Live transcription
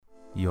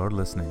You're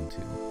listening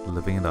to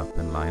Living It Up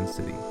in Lion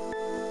City,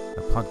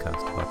 a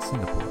podcast about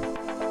Singapore,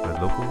 where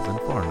locals and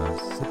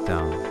foreigners sit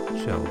down,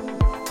 chill,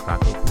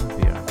 crack open a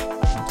beer,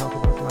 and talk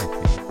about life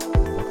here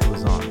and what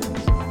goes on in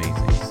this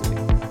amazing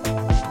city.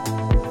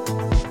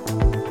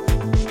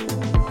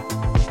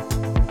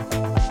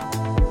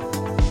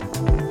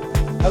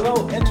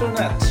 Hello,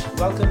 Internet!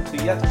 Welcome to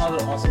yet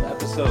another awesome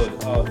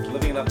episode of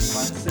Living It Up in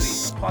Lion City,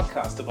 a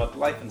podcast about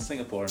life in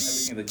Singapore and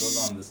everything that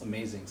goes on in this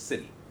amazing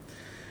city.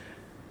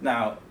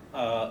 Now,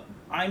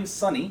 I'm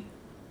Sunny,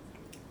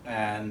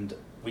 and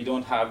we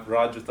don't have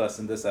Raj with us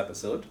in this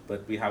episode,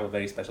 but we have a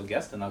very special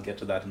guest, and I'll get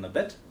to that in a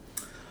bit.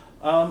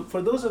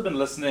 For those who have been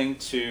listening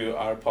to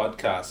our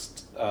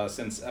podcast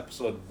since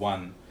episode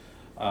 1,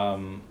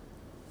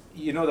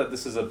 you know that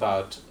this is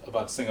about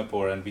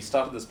Singapore, and we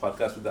started this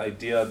podcast with the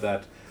idea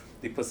that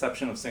the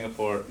perception of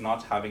Singapore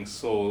not having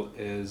soul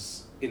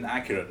is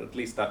inaccurate. At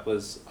least that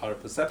was our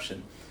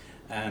perception.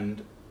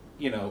 And,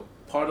 you know,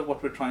 part of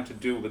what we're trying to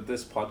do with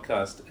this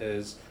podcast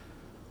is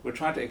we're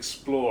trying to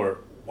explore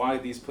why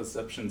these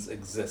perceptions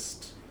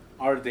exist.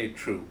 Are they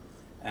true?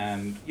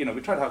 And, you know, we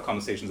try to have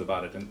conversations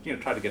about it and, you know,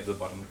 try to get to the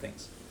bottom of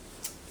things.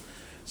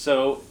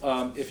 So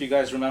if you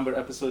guys remember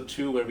episode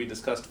 2 where we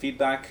discussed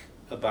feedback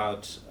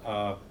about,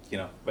 you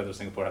know, whether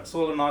Singapore had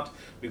soul or not,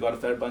 we got a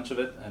fair bunch of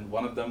it. And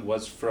one of them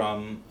was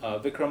from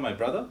Vikram, my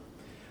brother,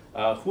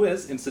 who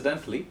is,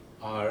 incidentally,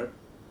 our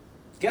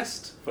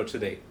guest for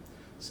today.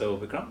 So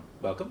Vikram,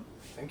 welcome.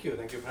 Thank you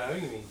for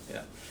having me.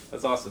 Yeah,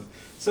 that's awesome.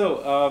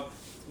 So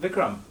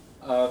Vikram,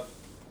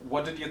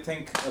 what did you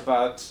think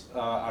about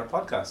our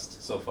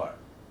podcast so far?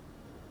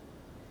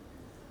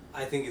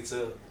 I think it's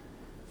a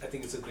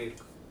great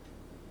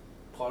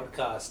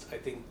podcast. I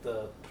think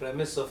the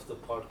premise of the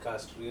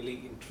podcast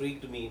really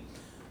intrigued me,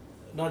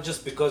 not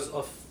just because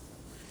of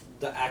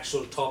the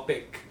actual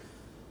topic,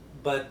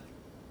 but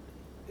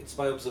it's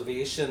my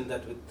observation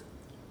that with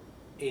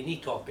any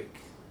topic,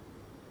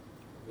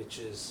 which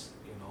is,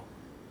 you know,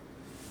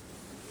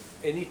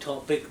 any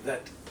topic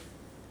that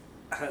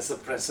has a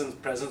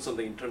presence on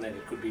the internet,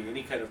 it could be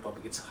any kind of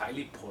topic, it's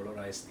highly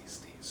polarized these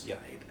days, yeah.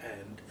 right?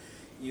 And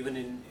even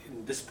in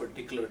this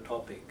particular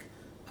topic,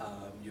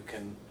 you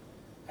can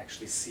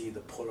actually see the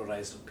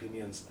polarized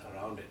opinions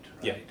around it,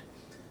 right? Yeah.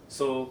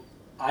 So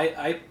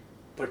I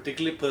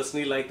particularly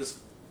personally like this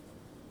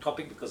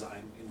topic because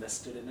I'm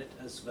invested in it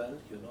as well.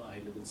 You know, I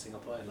live in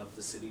Singapore, I love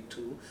the city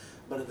too.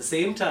 But at the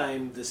same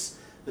time,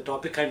 the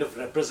topic kind of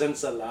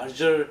represents a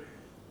larger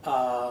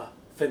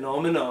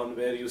phenomenon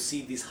where you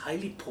see these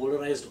highly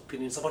polarized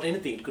opinions about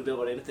anything. It could be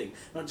about anything,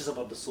 not just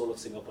about the soul of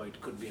Singapore. It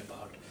could be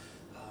about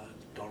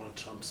Donald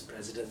Trump's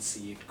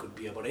presidency. It could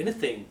be about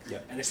anything, yeah.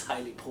 And it's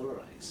highly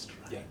polarized,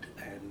 right?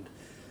 Yeah.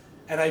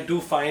 And I do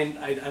find,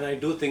 I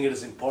do think it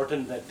is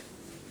important that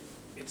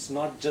it's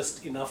not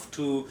just enough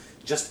to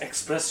just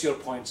express your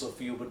points of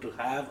view, but to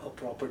have a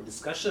proper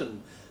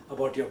discussion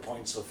about your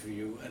points of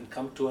view and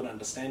come to an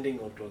understanding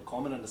or to a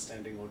common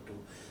understanding or to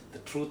the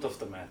truth of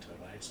the matter,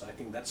 right? So I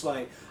think that's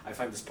why I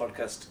find this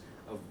podcast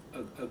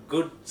a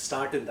good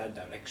start in that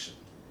direction.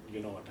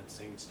 You know what I'm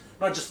saying? It's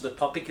not just the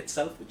topic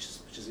itself, which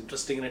is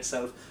interesting in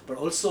itself, but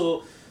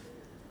also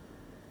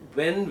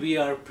when we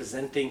are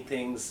presenting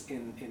things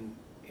in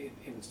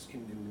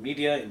the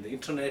media, in the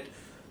internet,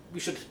 we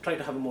should try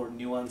to have a more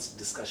nuanced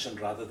discussion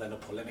rather than a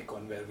polemic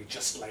one where we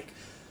just like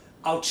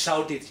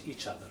outshout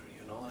each other,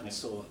 you know. And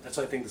so that's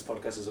why I think this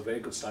podcast is a very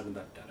good start in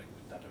that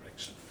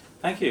direction.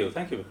 Thank you,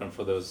 Vikram,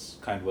 for those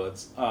kind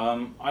words.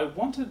 I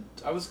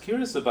was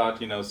curious about,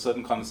 you know,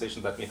 certain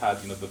conversations that we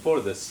had, you know, before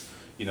this,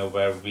 you know,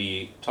 where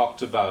we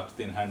talked about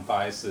the inherent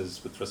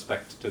biases with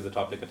respect to the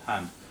topic at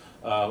hand.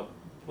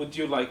 Would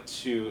you like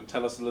to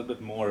tell us a little bit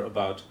more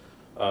about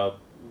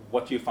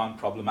what you found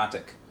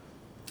problematic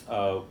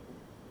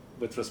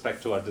with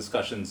respect to our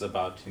discussions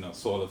about, you know,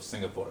 soul of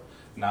Singapore?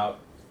 Now,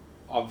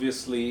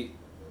 obviously,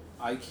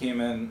 I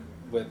came in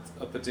with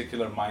a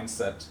particular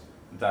mindset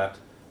that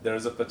there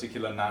is a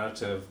particular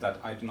narrative that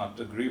I do not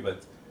agree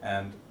with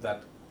and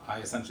that I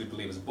essentially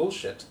believe is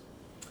bullshit.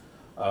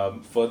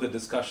 Further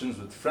discussions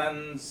with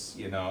friends,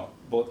 you know,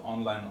 both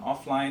online and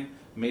offline,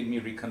 made me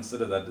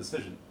reconsider that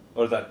decision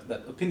or that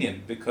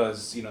opinion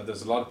because, you know,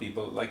 there's a lot of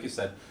people, like you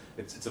said,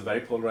 it's a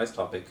very polarized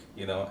topic,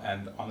 you know,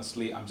 and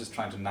honestly, I'm just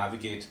trying to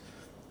navigate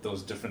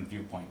those different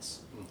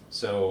viewpoints.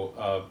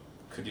 So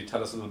could you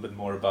tell us a little bit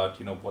more about,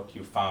 you know, what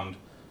you found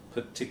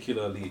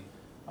particularly,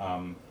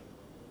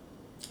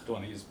 I don't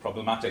want to use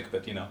problematic,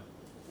 but, you know,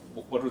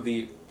 what were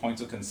the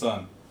points of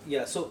concern?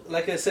 Yeah, so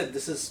like I said,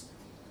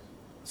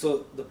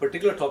 so the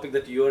particular topic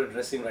that you are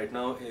addressing right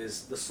now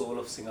is the soul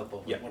of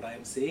Singapore. Yeah. What I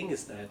am saying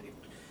is that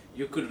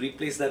you could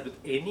replace that with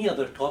any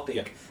other topic,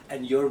 yeah.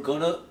 And you're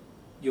gonna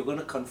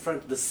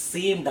confront the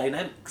same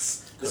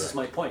dynamics. This is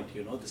my point,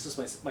 you know. This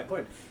is my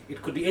point.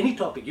 It could be any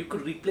topic. You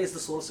could replace the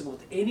soul of Singapore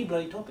with any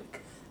bloody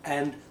topic,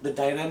 and the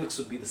dynamics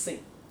would be the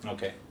same.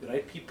 Okay.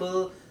 Right?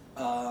 People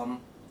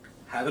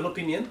have an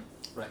opinion.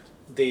 Right.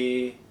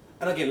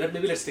 And again,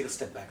 let's take a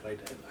step back, right?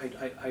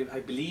 I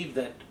believe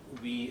that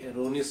we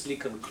erroneously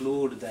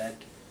conclude that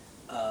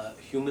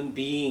human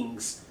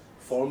beings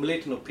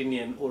formulate an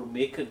opinion or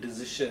make a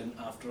decision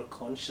after a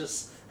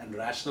conscious and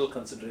rational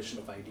consideration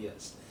of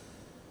ideas.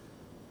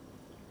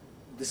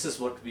 This is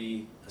what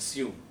we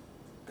assume,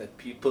 that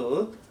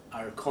people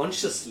are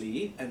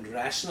consciously and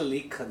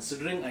rationally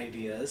considering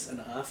ideas, and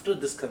after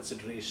this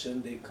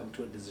consideration they come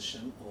to a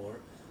decision or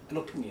an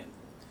opinion.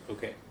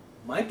 Okay.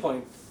 My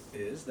point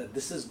is that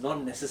this is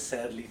not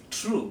necessarily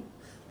true.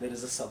 There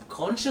is a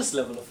subconscious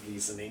level of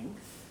reasoning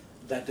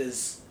that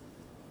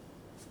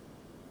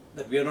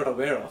we are not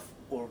aware of,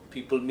 or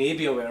people may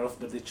be aware of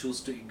but they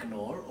choose to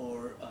ignore,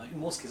 or in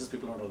most cases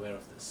people are not aware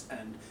of this.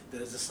 And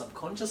there is a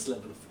subconscious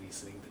level of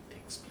reasoning that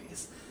takes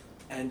place.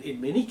 And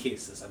in many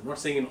cases, I'm not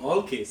saying in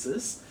all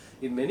cases,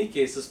 in many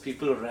cases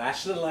people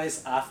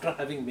rationalize after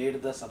having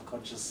made the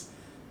subconscious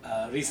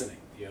reasoning.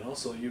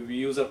 So we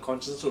use our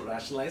consciousness to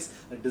rationalize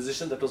a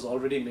decision that was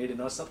already made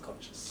in our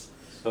subconscious.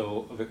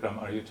 So,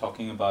 Vikram, are you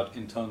talking about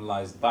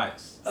internalized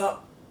bias?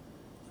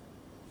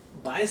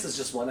 Bias is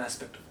just one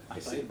aspect of it. I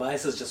see. Right?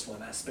 Bias is just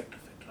one aspect of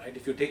it, right?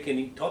 If you take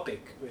any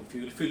topic, if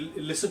you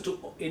listen to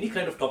any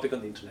kind of topic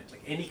on the internet,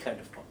 like any kind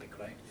of topic,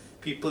 right?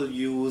 People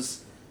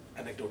use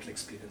anecdotal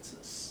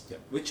experiences, Yep.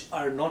 which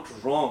are not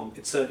wrong.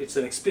 It's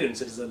an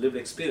experience. It is a lived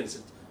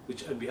experience,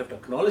 and we have to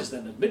acknowledge that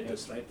and admit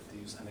this, right? That they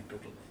use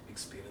anecdotal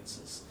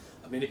experiences.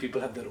 Many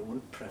people have their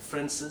own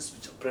preferences,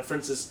 which a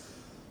preference is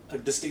a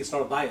distinct. It's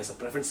not a bias. A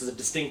preference is a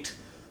distinct.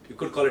 You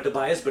could call it a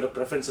bias, but a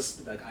preference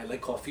is like I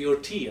like coffee or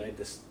tea. Right?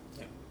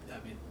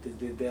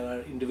 There are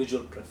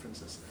individual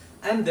preferences,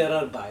 and there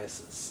are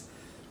biases.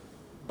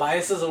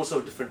 Biases are also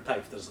of different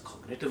types. There's a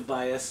cognitive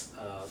bias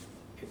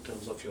in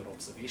terms of your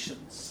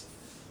observations.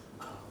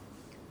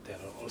 There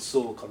are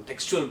also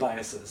contextual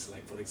biases.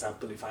 Like, for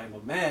example, if I'm a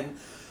man,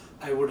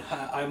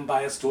 I'm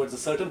biased towards a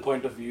certain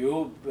point of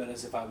view,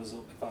 whereas if I were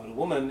a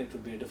woman, it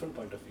would be a different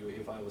point of view.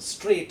 If I was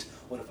straight,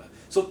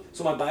 so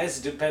my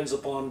bias depends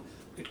upon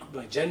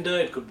my gender.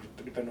 It could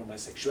depend on my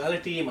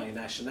sexuality, my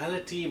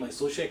nationality, my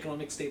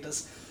socioeconomic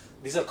status.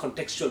 These are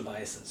contextual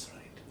biases,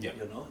 right? Yeah.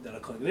 There are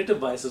cognitive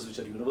biases which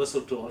are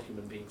universal to all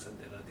human beings, and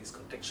there are these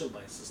contextual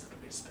biases that are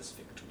very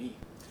specific to me.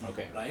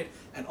 Okay. Right?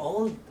 And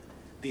all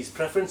these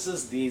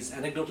preferences, these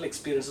anecdotal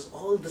experiences,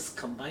 all this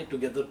combined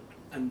together,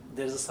 and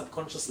there's a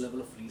subconscious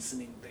level of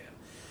reasoning there.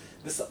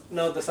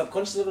 Now, the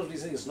subconscious level of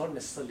reasoning is not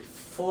necessarily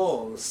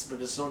false,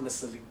 but it's not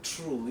necessarily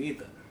true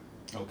either.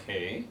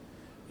 Okay.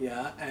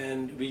 Yeah,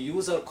 and we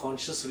use our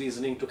conscious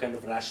reasoning to kind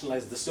of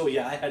rationalize this. Oh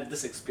yeah, I had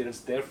this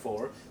experience,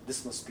 therefore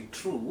this must be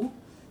true.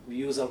 We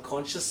use our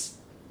conscious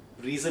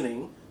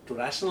reasoning to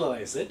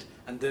rationalize it,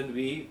 and then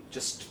we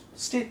just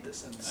state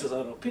this, and this is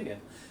our opinion.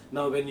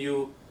 Now, when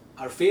you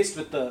are faced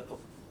with the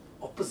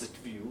opposite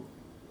view,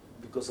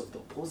 because of the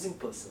opposing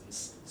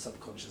person's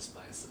subconscious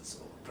biases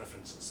or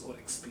preferences or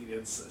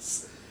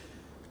experiences,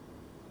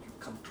 you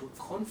come to a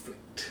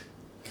conflict,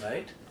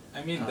 right?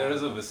 I mean, there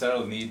is a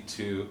visceral need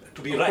to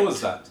be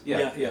oppose right. that.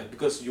 Yeah,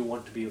 because you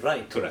want to be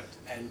right. Correct.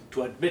 And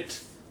to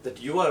admit that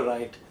you are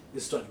right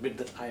is to admit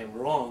that I am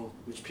wrong,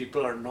 which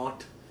people are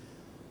not.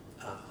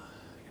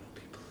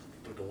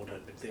 People don't want to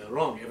admit they are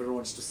wrong. Everyone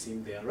wants to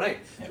seem they are right.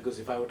 Yeah. Because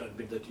if I were to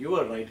admit that you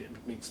are right, it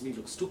makes me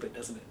look stupid,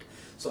 doesn't it?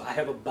 So I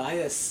have a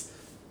bias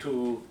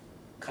to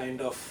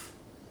kind of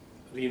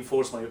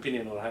reinforce my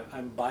opinion, or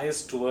I'm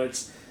biased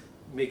towards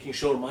making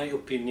sure my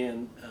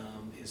opinion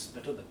is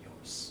better than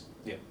yours.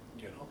 Yeah.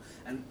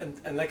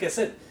 And like I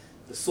said,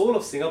 the soul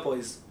of Singapore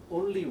is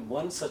only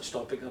one such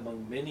topic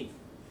among many.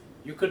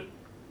 You could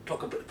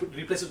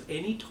replace it with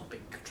any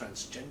topic: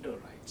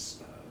 transgender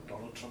rights,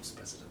 Donald Trump's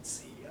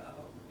presidency.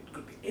 It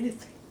could be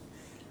anything,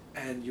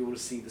 and you will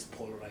see this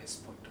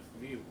polarized point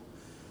of view.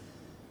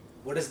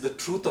 What is the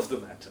truth of the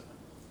matter,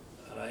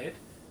 right?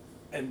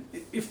 And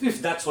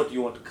if that's what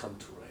you want to come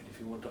to, right? If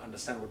you want to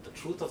understand what the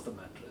truth of the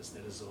matter is,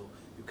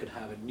 you can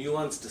have a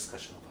nuanced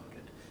discussion about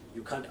it.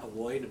 You can't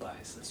avoid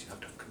biases. You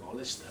have to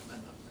acknowledge them,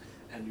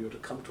 and you have to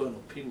come to an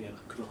opinion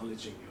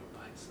acknowledging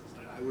your biases.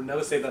 Right? I would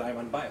never say that I'm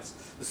unbiased.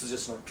 This is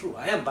just not true.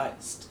 I am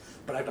biased,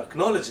 but I have to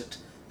acknowledge it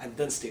and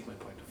then state my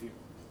point of view.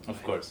 Of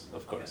right? course.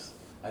 Yeah.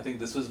 I think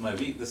this is my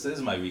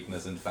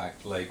weakness, in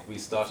fact. Like, we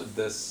started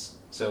this,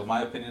 so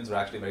my opinions were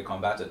actually very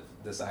combative.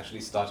 This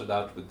actually started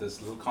out with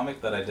this little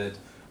comic that I did,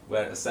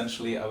 where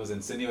essentially I was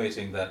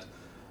insinuating that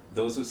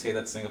those who say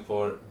that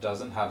Singapore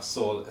doesn't have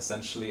soul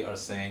essentially are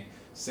saying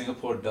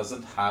Singapore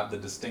doesn't have the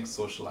distinct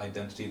social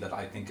identity that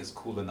I think is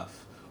cool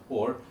enough,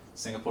 or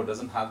Singapore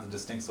doesn't have the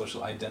distinct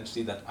social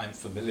identity that I'm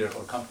familiar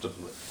or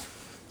comfortable with.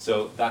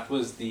 So that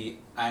was the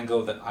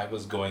angle that I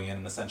was going in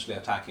and essentially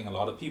attacking a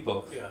lot of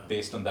people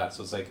based on that.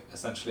 So it's like,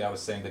 essentially I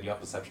was saying that your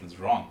perception is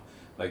wrong.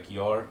 Like,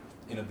 your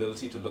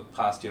inability to look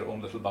past your own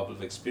little bubble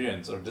of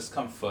experience or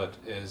discomfort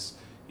is,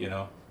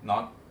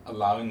 not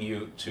allowing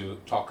you to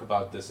talk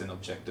about this in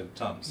objective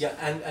terms. Yeah,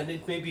 and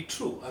it may be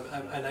true,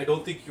 and I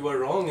don't think you are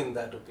wrong in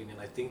that opinion.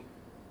 I think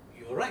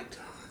you're right.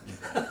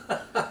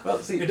 Well,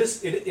 see, it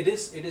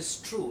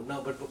is true. Now,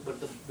 but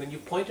when you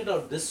point it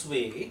out this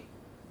way,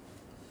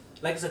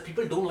 like I said,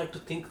 people don't like to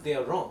think they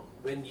are wrong.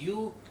 When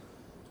you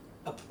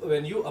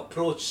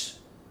approach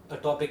a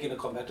topic in a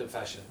combative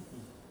fashion,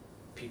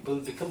 people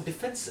become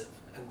defensive,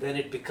 and then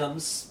it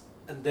becomes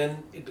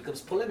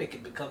polemic,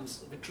 it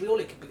becomes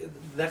vitriolic.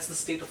 That's the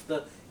state of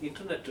the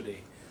internet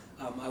today.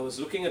 I was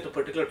looking at a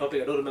particular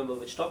topic, I don't remember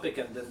which topic,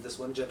 and then this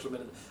one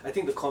gentleman, I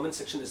think the comment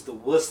section is the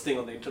worst thing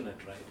on the internet,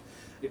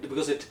 right?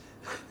 Because it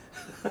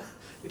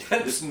it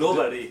helps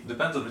nobody.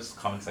 Depends on which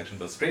comment section.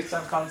 The straight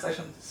time comment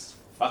section,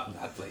 fuck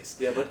that place.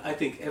 Yeah, but I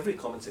think every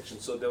comment section.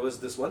 So there was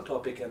this one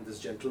topic, and this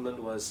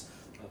gentleman was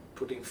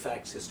putting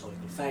facts,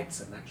 historical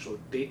facts, and actual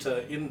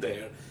data in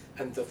there,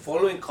 and the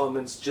following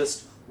comments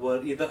just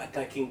were either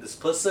attacking this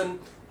person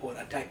or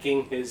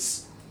attacking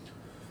his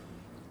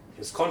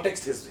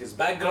context, his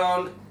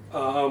background,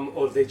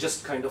 or they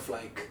just kind of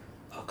like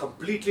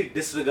completely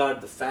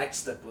disregard the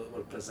facts that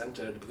were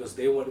presented because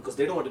they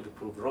don't want to be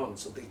proved wrong.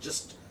 So they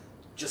just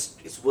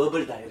it's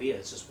verbal diarrhea.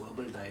 It's just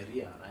verbal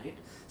diarrhea, right?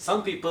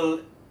 Some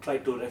people try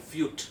to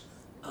refute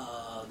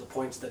the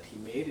points that he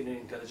made in an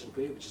intelligent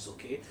way, which is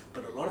okay,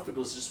 but a lot of it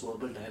was just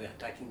verbal diarrhea,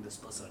 attacking this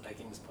person,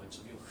 attacking his points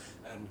of view,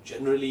 and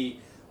generally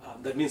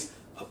that means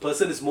a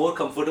person is more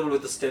comfortable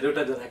with the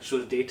stereotype than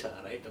actual data,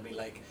 right? I mean,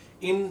 like,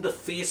 in the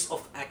face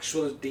of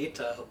actual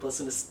data, a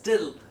person is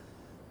still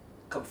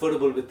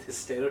comfortable with his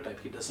stereotype.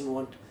 He doesn't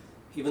want,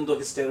 even though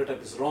his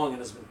stereotype is wrong and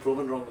has been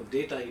proven wrong with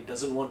data, he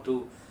doesn't want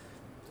to,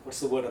 what's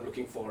the word I'm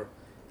looking for?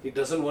 He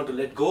doesn't want to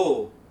let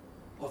go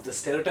of the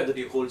stereotype that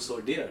he holds so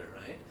dear,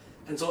 right?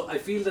 And so I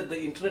feel that the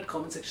internet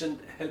comment section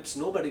helps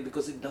nobody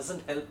because it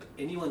doesn't help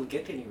anyone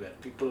get anywhere.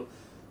 People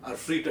are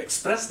free to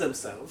express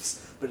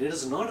themselves, but it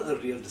is not a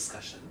real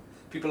discussion.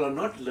 People are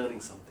not learning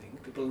something.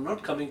 People are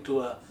not coming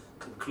to a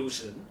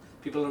conclusion.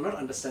 People are not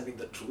understanding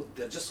the truth.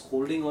 They're just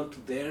holding on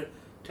to their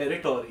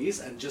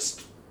territories and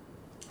just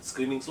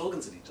screaming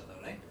slogans at each other,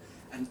 right?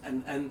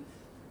 And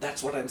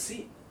that's what I'm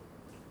seeing.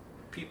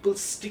 People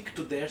stick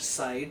to their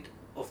side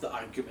of the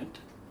argument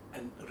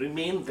and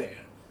remain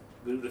there.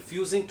 We're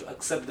refusing to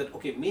accept that,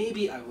 okay,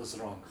 maybe I was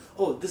wrong.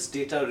 Oh, this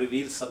data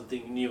reveals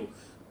something new.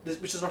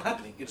 Which is not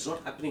happening. It's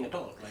not happening at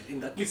all, right?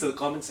 In at least in the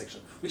comment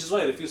section, which is why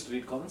I refuse to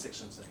read comment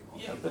sections anymore.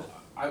 Yeah, but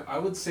I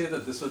would say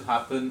that this would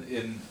happen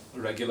in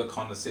regular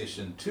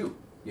conversation too.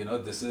 You know,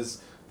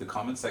 the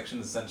comment section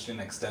is essentially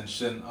an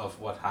extension of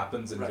what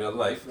happens in real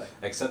life,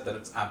 except that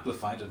it's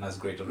amplified and has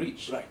greater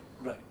reach. Right.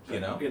 You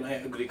know? And I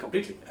agree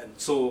completely.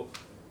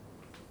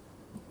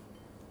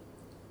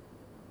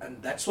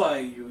 And that's why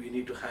you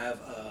need to have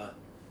a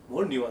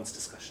more nuanced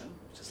discussion,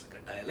 which is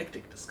like a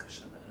dialectic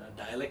discussion. And a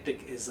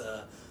dialectic is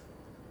a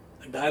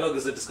dialogue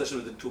is a discussion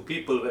within two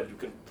people where you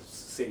can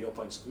say your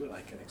points of view and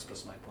I can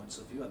express my points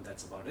of view, and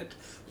that's about it,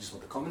 which is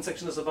what the comment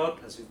section is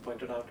about, as we've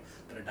pointed out.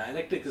 But a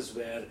dialectic is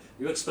where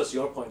you express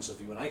your points of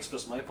view and I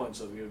express my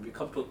points of view, and we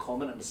come to a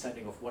common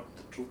understanding of what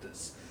the truth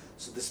is.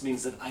 So this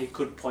means that I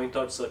could point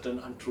out certain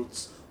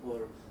untruths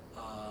or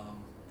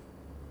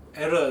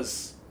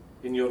errors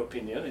in your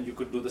opinion, and you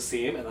could do the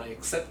same, and I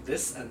accept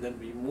this, and then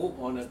we move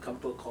on and come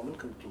to a common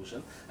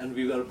conclusion, and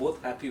we are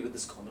both happy with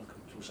this common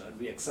conclusion, and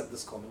we accept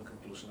this common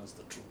conclusion as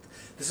the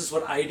truth. This is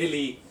what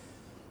ideally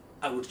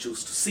I would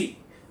choose to see,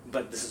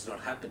 but this is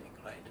not happening,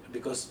 right?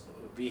 Because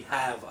we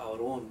have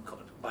our own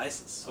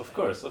biases. Of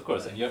course.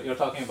 And you're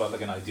talking about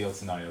like an ideal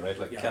scenario, right?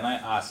 Like, Can I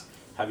ask,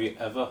 have you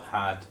ever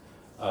had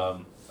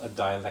a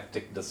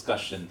dialectic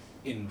discussion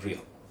in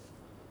real?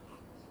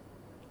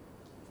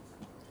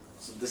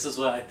 So this is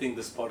why I think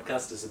this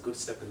podcast is a good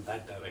step in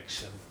that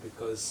direction,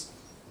 because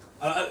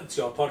it's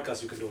your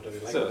podcast, you can do whatever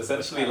you like. So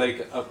essentially,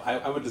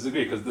 I would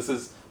disagree,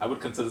 because I would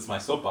consider this my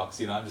soapbox.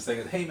 You know, I'm just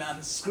saying, hey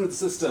man, screw the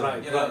system.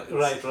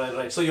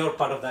 Right. So you're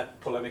part of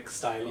that polemic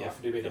style of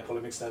debate. A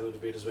polemic style of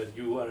debate is where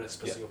you are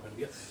expressing your point of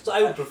view. So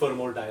I would prefer a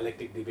more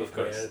dialectic debate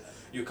where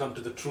you come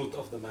to the truth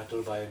of the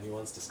matter by a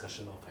nuanced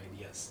discussion of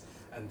ideas.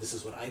 And this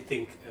is what I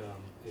think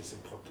is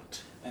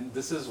important. And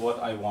this is what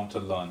I want to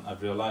learn.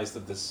 I've realized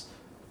that this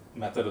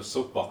method of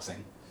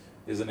soapboxing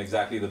isn't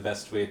exactly the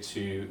best way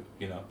to,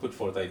 put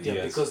forth ideas.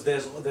 Yeah, because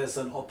there's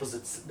an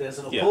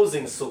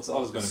opposing soapbox. It's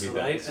always going to be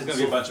that. Right? It's going to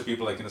be a bunch of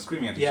people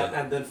screaming at each other.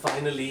 Yeah, and then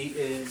finally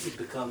it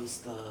becomes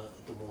the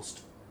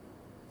most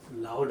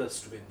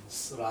loudest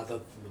wins rather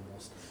than the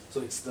most.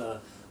 So it's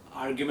the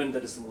argument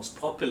that is the most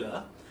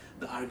popular,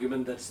 the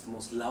argument that is the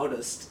most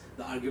loudest,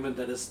 the argument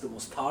that is the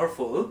most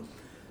powerful,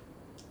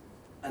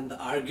 and the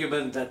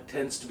argument that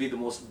tends to be the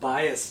most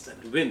biased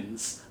and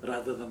wins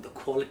rather than the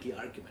quality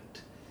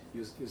argument.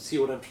 You see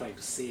what I'm trying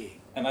to say?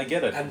 And I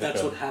get it. And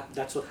that's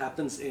what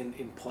happens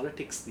in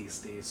politics these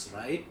days,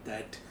 right?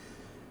 That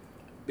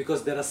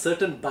because there are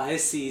certain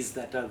biases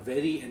that are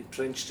very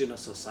entrenched in a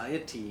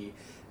society,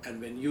 and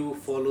when you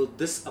follow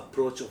this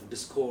approach of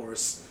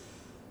discourse,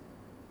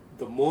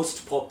 the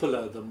most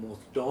popular, the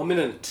most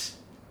dominant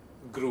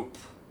group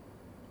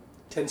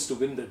tends to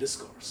win the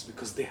discourse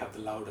because they have the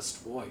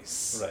loudest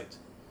voice. Right.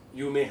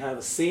 You may have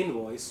a sane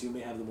voice, you may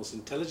have the most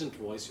intelligent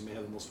voice, you may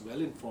have the most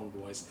well-informed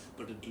voice,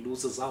 but it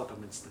loses out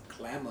amidst the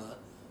clamor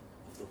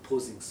of the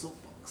opposing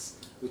soapbox,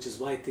 which is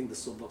why I think the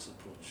soapbox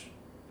approach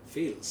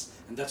fails.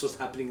 And that's what's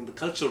happening in the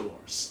culture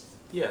wars.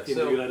 Yeah, in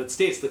the United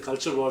States, the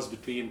culture wars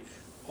between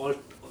the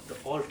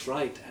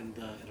alt-right and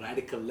the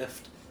radical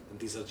left and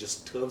these are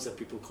just terms that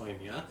people coin,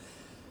 yeah,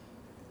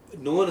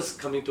 no one is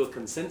coming to a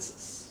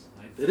consensus,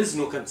 right? There is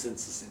no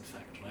consensus, in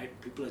fact, right?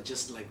 People are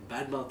just like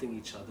bad-mouthing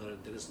each other.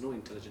 There is no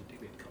intelligent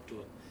debate.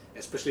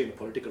 Especially in a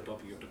political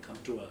topic, you have to come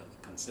to a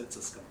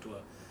consensus, come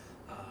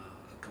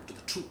to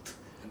the truth,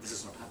 and this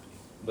is not happening.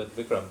 But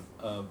Vikram,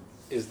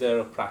 is there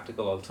a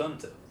practical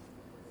alternative?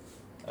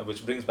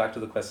 Which brings back to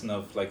the question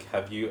of, like,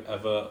 have you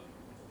ever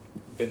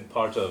been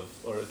part of,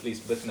 or at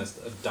least witnessed,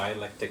 a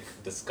dialectic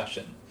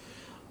discussion?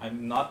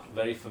 I'm not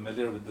very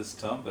familiar with this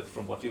term, but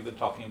from what you've been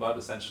talking about,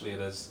 essentially it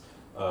is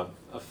a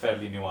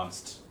fairly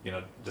nuanced,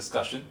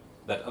 discussion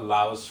that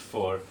allows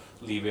for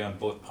leeway on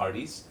both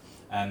parties,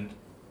 and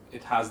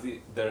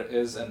there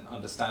is an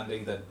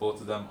understanding that both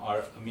of them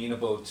are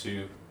amenable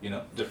to,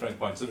 different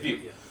points of view.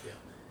 Yeah.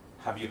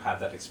 Have you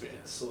had that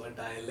experience? So a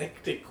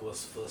dialectic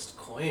was first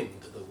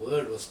coined, the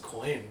word was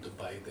coined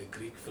by the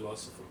Greek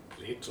philosopher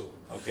Plato.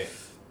 Okay.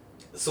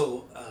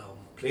 So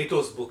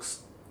Plato's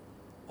books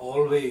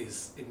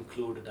always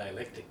include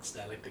dialectic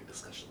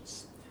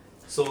discussions.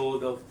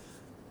 So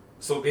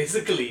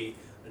basically,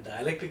 a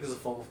dialectic is a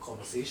form of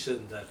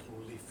conversation that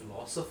only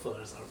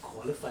philosophers are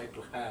qualified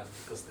to have,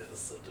 because there are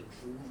certain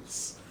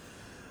rules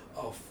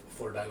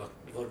for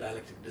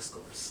dialectic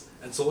discourse,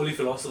 and so only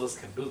philosophers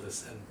can do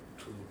this. And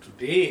to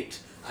date,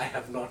 I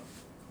have not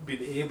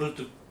been able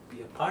to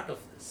be a part of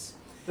this.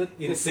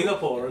 In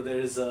Singapore, there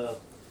is a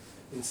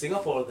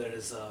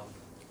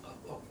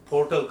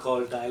portal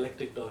called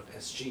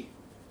dialectic.sg,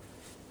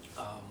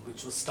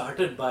 which was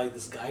started by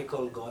this guy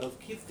called Gaurav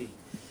Kirti,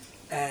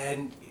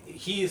 and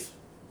he is,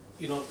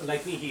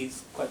 like me,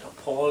 he's quite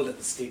appalled at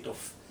the state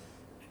of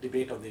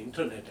debate on the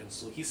internet, and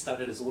so he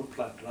started his own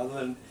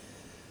platform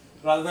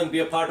rather than be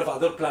a part of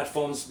other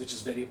platforms, which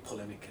is very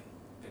polemic and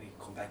very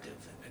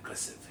combative and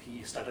aggressive.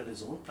 He started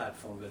his own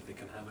platform where they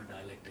can have a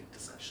dialectic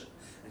discussion.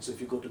 And so if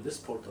you go to this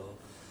portal,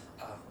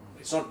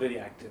 it's not very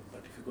active,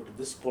 but if you go to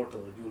this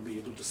portal, you will be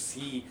able to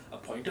see a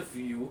point of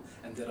view,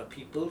 and there are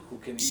people who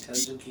can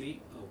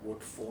intelligently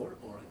vote for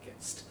or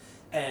against.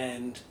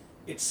 And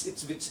it's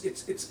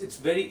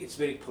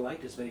very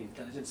polite, it's very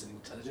intelligent, it's an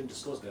intelligent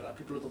discourse. There are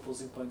people with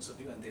opposing points of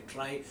view, and they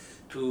try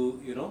to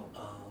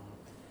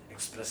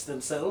express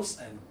themselves,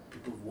 and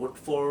people vote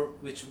for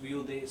which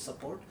view they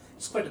support.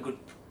 It's quite a good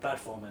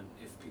platform, and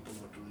if people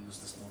were to use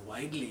this more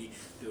widely,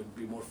 they would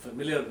be more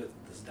familiar with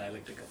this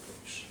dialectic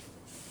approach.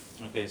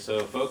 Okay, so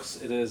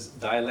folks, it is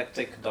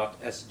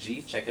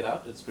dialectic.sg. Check it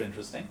out, it's pretty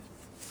interesting.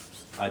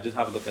 I did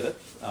have a look at it.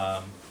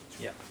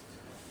 Yeah.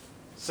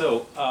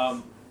 So,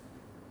 I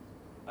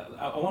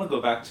want to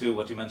go back to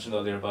what you mentioned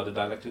earlier about the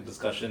dialectic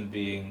discussion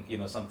being,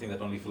 something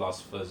that only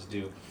philosophers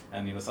do,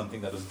 and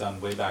something that was done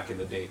way back in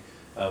the day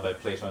by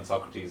Plato and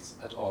Socrates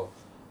et al.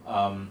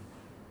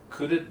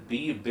 Could it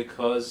be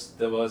because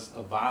there was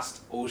a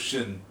vast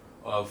ocean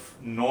of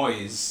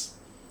noise,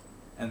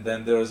 and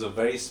then there was a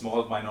very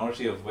small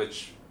minority of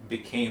which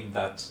became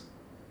that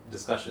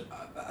discussion?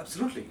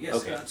 Absolutely, yes.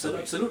 Okay.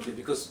 Absolutely,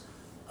 because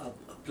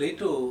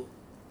Plato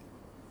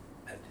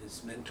and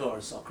his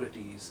mentor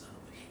Socrates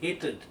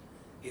hated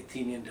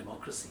Athenian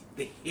democracy.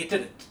 They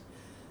hated it.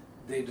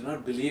 They do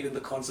not believe in the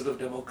concept of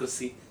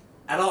democracy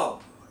at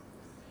all.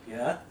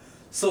 Yeah.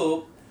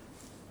 So,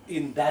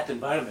 in that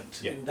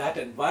environment,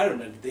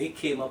 they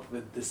came up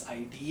with this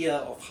idea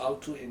of how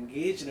to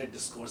engage in a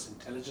discourse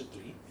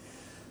intelligently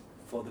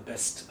for the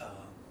best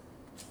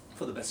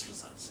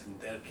results. In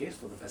their case,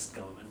 for the best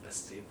government,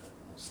 best state,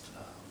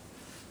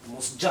 the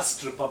most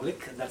just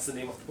republic. And that's the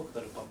name of the book,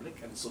 The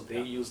Republic. And so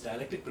they use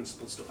dialectic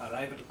principles to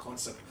arrive at a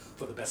concept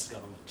for the best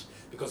government,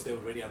 because they were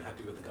very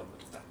unhappy with the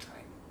government at that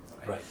time.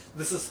 Right?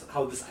 This is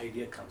how this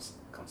idea comes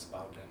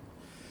about. And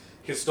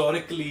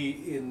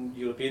historically, in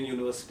European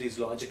universities,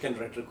 logic and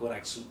rhetoric were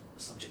actual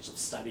subjects of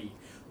study,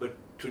 but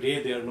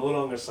today they are no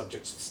longer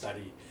subjects of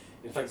study.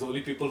 In fact, the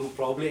only people who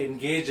probably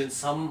engage in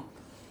some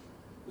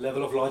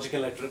level of logic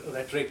and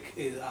rhetoric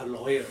are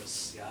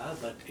lawyers, yeah.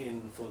 But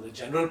for the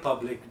general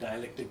public,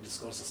 dialectic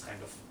discourse is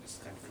kind of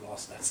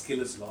lost. That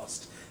skill is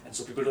lost, and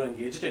so people don't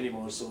engage it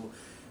anymore. So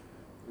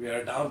we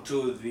are down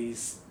to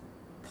these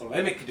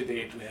polemic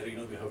debate where we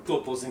have two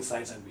opposing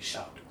sides and we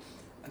shout,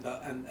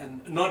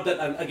 and not that.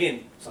 And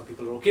again, some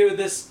people are okay with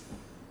this.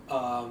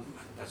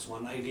 That's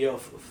one idea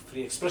of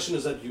free expression,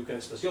 is that you can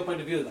express your point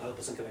of view, the other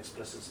person can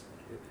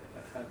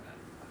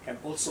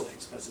also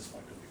express his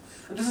point of view.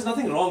 And this is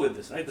nothing wrong with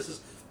this, right?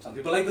 Some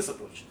people like this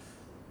approach.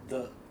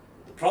 The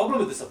problem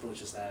with this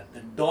approach is that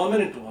the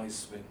dominant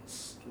voice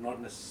wins, not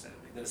necessarily.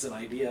 There's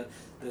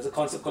a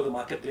concept called the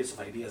marketplace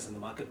of ideas, and the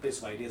marketplace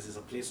of ideas is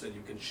a place where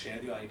you can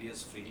share your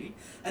ideas freely,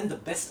 and the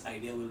best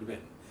idea will win.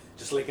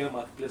 Just like in a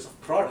marketplace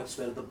of products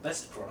where the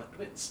best product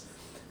wins.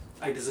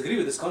 I disagree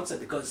with this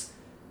concept because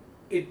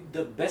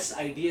the best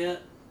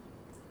idea,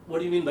 what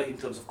do you mean by in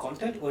terms of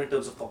content or in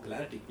terms of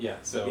popularity?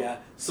 So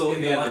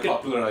in the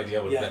popular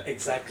idea would win. Yeah,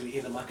 exactly.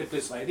 In the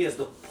marketplace of ideas,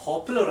 the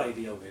popular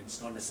idea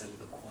wins, not necessarily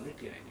the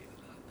quality idea.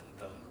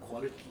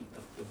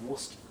 The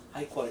most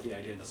high quality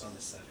idea does not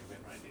necessarily win,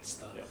 right? It's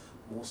the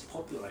most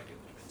popular idea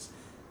that wins.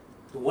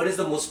 So what is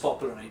the most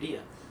popular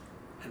idea?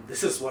 And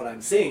this is what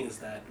I'm saying, is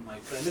that my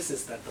premise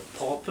is that the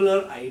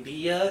popular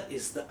idea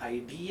is the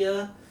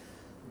idea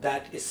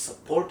that is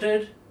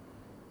supported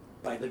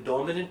by the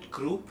dominant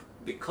group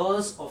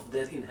because of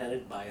their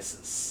inherent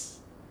biases.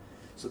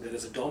 So there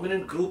is a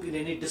dominant group in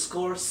any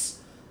discourse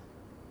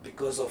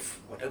because of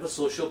whatever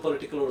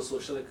socio-political or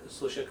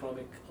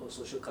socio-economic or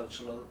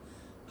socio-cultural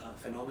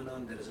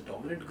phenomenon. There is a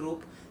dominant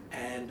group,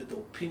 and the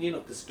opinion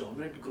of this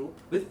dominant group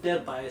with their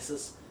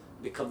biases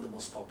become the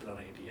most popular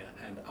idea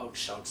and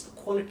outshouts the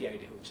quality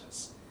idea, which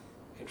has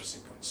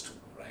interesting points too,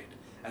 right?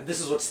 And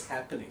this is what's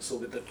happening. So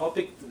with the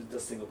topic, with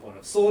this thing upon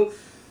a soul,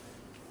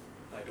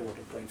 I don't want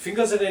to point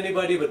fingers at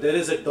anybody, but there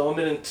is a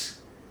dominant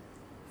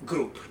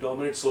group,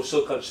 dominant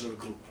social cultural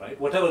group, right?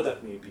 Whatever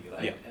that may be,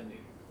 right? Yeah. And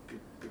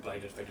people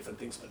identify different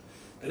things, but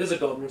there is a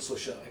dominant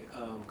social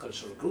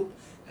cultural group,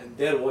 and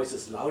their voice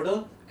is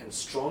louder and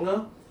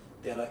stronger.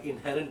 There are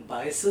inherent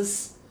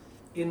biases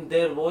in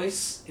their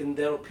voice, in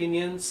their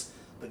opinions,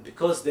 but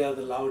because they are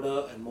the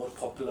louder and more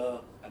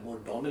popular and more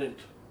dominant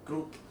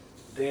group,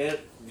 their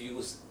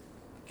views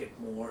get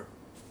more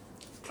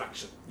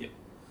traction. Yeah.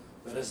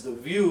 Whereas the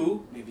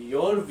view, maybe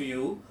your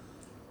view,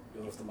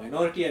 you're of the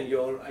minority and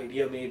your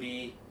idea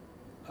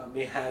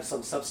may have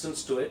some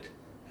substance to it,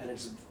 and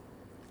it's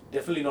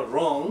definitely not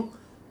wrong,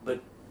 but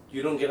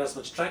you don't get as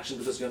much traction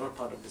because you're not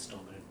part of this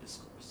dominant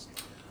discourse.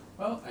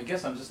 Well, I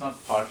guess I'm just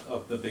not part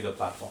of the bigger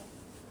platform.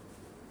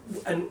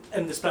 And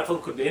this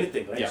platform could be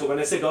anything, right? Yeah. So when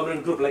I say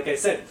dominant group, like I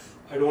said,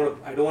 I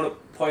don't want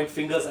to point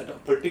fingers at a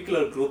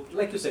particular group.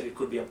 Like you said, it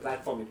could be a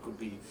platform, it could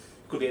be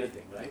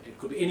anything, right? It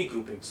could be any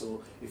grouping.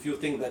 So if you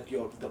think that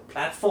the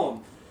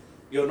platform,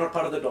 you're not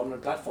part of the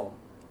dominant platform,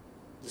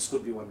 this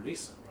could be one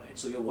reason, right?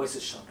 So your voice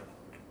is shut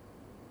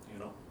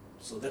around,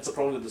 So that's a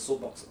problem with the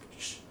soapbox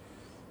approach,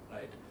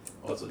 right?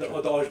 Also The true.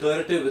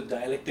 alternative with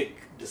dialectic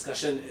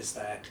discussion is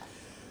that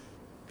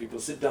people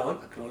sit down,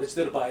 acknowledge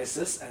their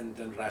biases, and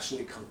then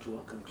rationally come to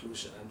a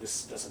conclusion. And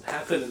this doesn't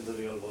happen in the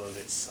real world.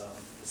 It's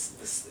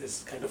this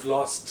is kind of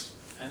lost.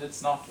 And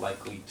it's not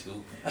likely to.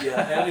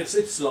 Yeah, and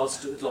it's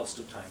lost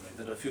to time. Right?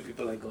 There are a few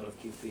people like Gaurav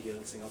Kirti here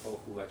in Singapore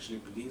who actually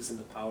believes in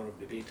the power of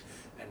debate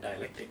and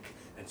dialectic,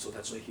 and so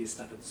that's why he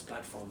started this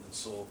platform. And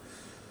so,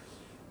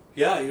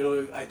 yeah,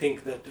 I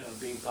think that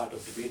being part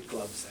of debate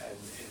clubs and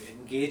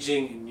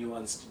engaging in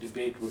nuanced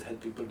debate would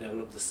help people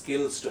develop the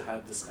skills to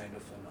have this kind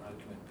of an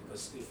argument.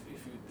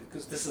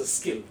 Because this is a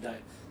skill.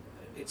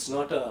 It's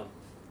not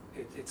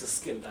it's a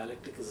skill.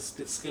 Dialectic is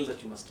a skill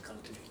that you must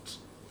cultivate.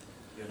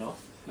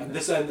 And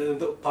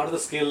the part of the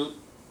skill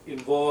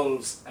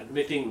involves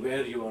admitting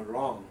where you are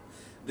wrong.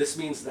 This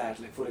means that,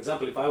 like, for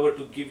example, if I were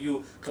to give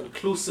you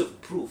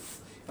conclusive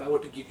proof, if I were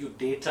to give you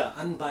data,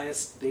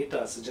 unbiased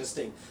data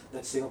suggesting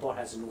that Singapore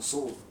has no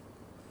soul,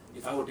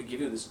 if I were to give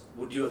you this,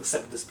 would you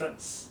accept this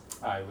premise?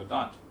 I would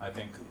not. I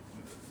think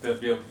there'd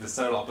be a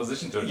visceral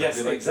opposition to it. Yes,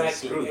 I'd be like,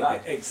 exactly. Screw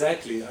that.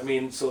 Exactly. I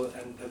mean, so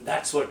and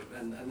that's what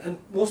and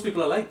most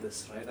people are like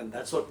this, right? And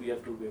that's what we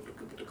have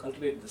to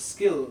cultivate the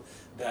skill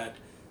that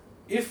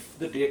if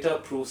the data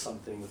proves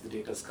something, if the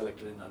data is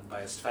collected in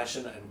unbiased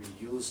fashion and we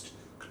used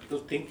critical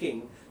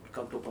thinking to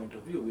come to a point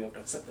of view, we have to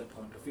accept that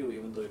point of view,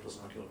 even though it was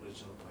not your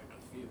original point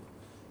of view,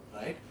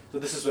 right? So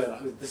this is where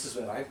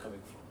I'm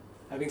coming from.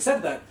 Having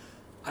said that,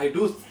 I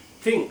do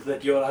think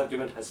that your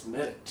argument has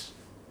merit,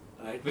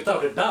 right?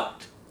 Without a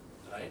doubt,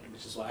 right?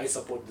 Which is why I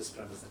support this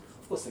premise that,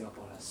 of course,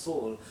 Singapore has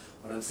soul.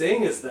 What I'm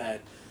saying is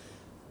that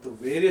the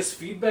various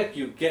feedback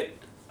you get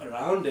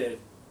around it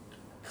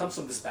comes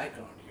from this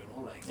background,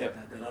 like Yep.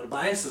 that there are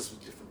biases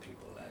with different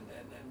people,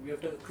 and we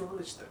have to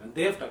acknowledge them, and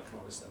they have to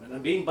acknowledge them.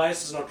 And being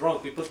biased is not wrong.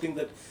 People think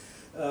that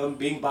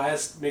being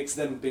biased makes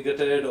them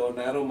bigoted or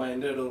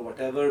narrow-minded or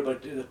whatever,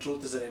 but the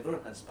truth is that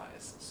everyone has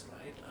biases,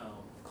 right?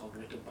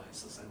 Cognitive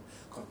biases and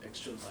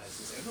contextual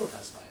biases. Everyone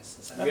has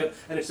biases,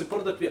 and it's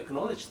important that we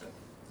acknowledge them.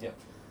 Yeah.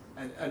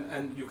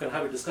 And you can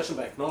have a discussion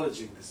by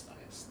acknowledging this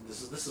bias.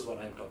 This is what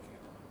I'm talking about.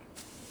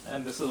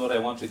 And this is what I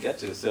want to get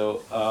to.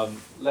 So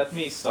let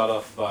me start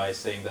off by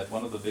saying that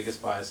one of the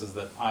biggest biases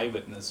that I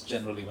witness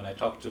generally when I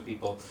talk to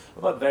people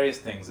about various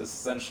things is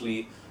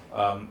essentially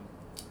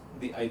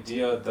the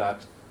idea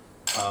that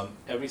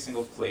every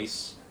single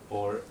place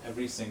or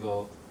every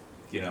single,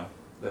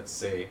 let's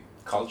say,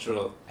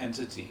 cultural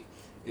entity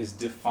is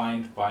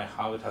defined by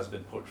how it has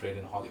been portrayed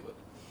in Hollywood.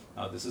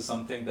 Now, this is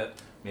something that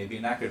may be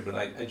inaccurate, but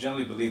I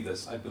generally believe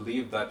this. I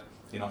believe that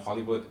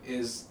Hollywood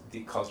is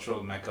the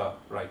cultural mecca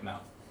right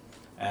now.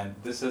 And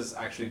this has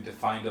actually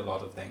defined a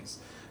lot of things.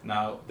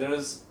 Now, there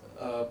is,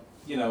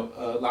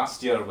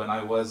 last year when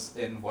I was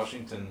in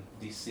Washington,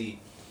 D.C.,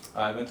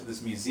 I went to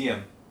this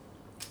museum.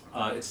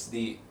 It's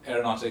the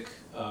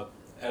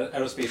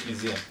Aerospace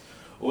Museum.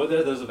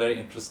 Over there's a very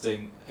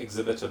interesting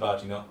exhibit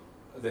about,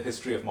 the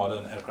history of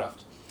modern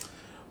aircraft.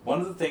 One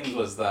of the things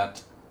was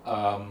that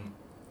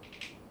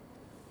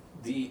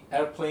the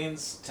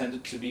airplanes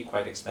tended to be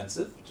quite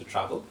expensive to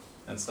travel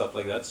and stuff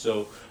like that.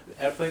 So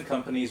the airplane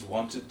companies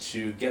wanted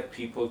to get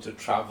people to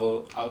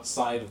travel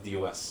outside of the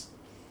US,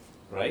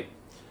 right?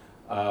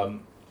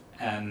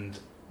 And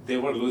they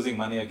were losing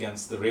money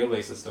against the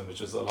railway system,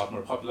 which was a lot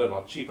more popular, a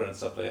lot cheaper and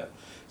stuff like that.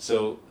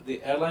 So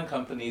the airline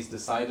companies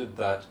decided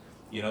that,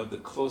 the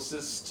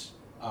closest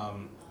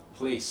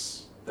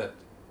place that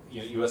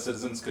U.S.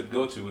 citizens could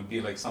go to would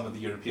be like some of the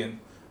European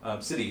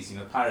cities,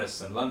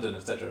 Paris and London,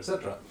 etc.,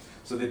 etc.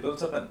 So they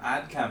built up an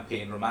ad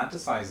campaign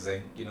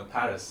romanticizing,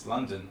 Paris,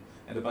 London,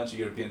 and a bunch of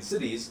European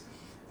cities.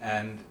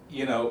 And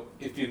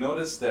if you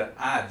notice their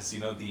ads,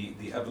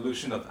 the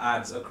evolution of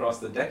ads across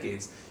the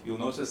decades, you'll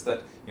notice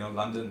that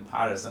London,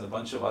 Paris, and a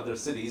bunch of other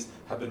cities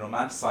have been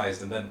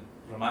romanticized, and then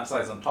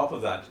romanticized on top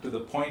of that to the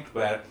point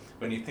where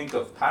when you think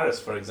of Paris,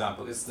 for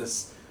example, it's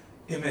this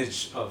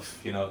image of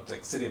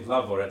like city of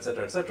love or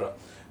etc., etc.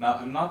 Now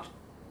I'm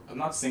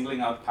not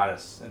singling out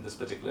Paris in this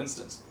particular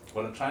instance.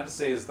 What I'm trying to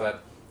say is that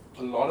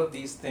a lot of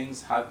these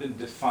things have been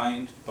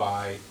defined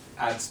by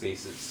ad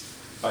spaces,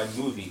 by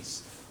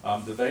movies.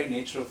 The very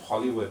nature of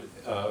Hollywood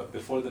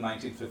before the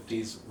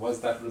 1950s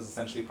was that it was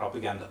essentially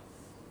propaganda.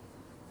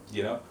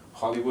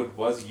 Hollywood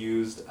was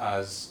used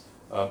as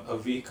a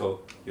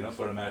vehicle,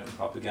 for American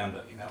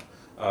propaganda.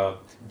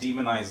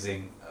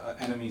 Demonizing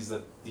enemies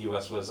that the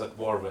U.S. was at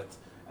war with,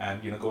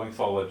 and going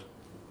forward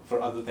for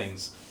other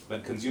things.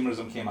 When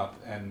consumerism came up,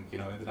 and in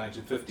the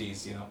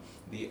 1950s,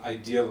 the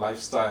ideal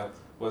lifestyle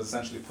was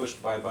essentially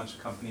pushed by a bunch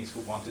of companies who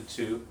wanted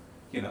to,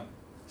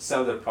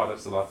 sell their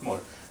products a lot more.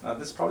 Now,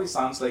 this probably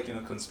sounds like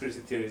conspiracy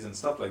theories and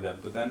stuff like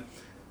that, but then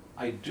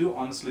I do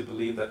honestly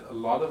believe that a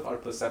lot of our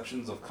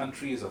perceptions of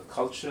countries, of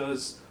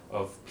cultures,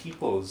 of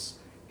peoples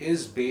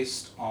is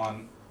based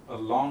on a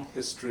long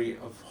history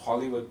of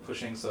Hollywood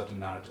pushing certain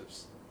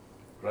narratives,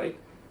 right?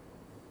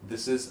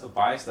 This is a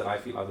bias that I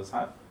feel others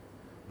have,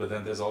 but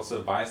then there's also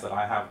a bias that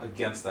I have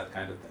against that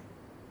kind of thing,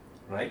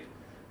 right?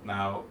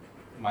 Now,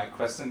 my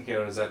question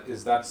here is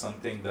that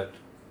something that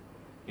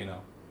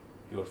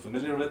you're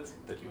familiar with,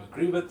 that you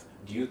agree with?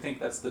 Do you think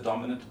that's the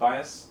dominant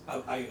bias?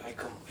 I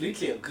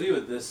completely agree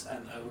with this,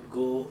 and I would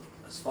go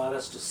as far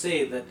as to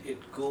say that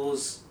it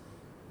goes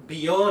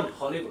beyond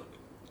Hollywood.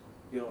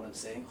 You know what I'm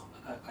saying?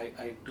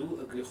 I do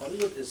agree.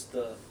 Hollywood is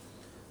the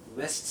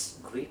West's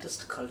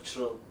greatest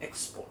cultural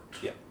export.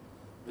 Yeah.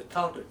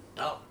 Without a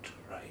doubt,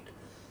 right?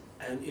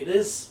 And it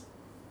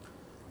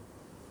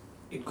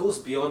goes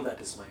beyond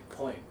that, is my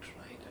point,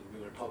 right? And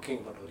we were talking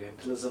about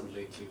Orientalism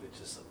lately, which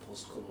is a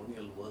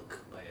post-colonial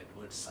work by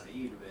Edward Said,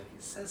 where he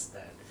says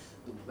that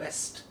the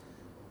West,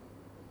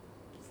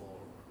 for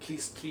at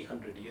least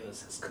 300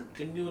 years, has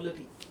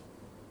continually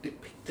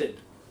depicted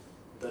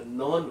the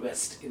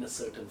non-West in a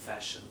certain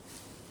fashion.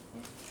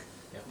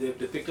 Yeah. They've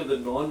depicted the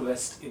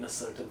non-West in a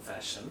certain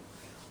fashion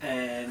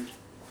and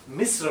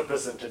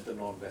misrepresented the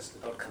non-West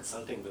without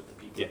consulting with the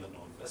people in the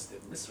non-West.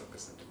 They've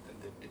misrepresented them.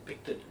 They've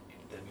depicted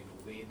them in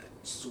a way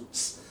that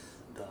suits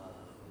the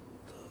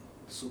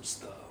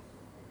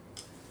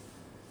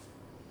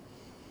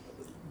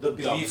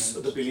beliefs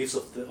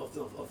of the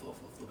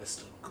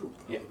Western group.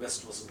 Yeah. The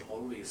West wasn't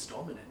always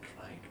dominant,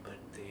 right? But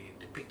they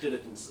depicted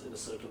it in a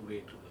certain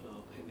way,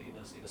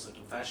 in a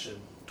certain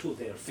fashion, to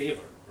their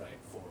favor, right?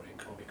 For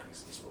economic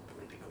reasons, for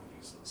political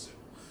reasons.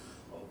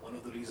 One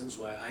of the reasons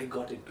why I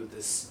got into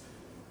this,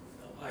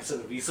 I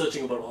started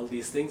researching about all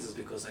these things, is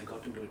because I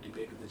got into a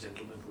debate with a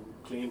gentleman who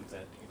claimed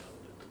that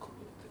the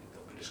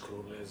British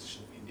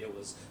colonization of India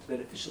was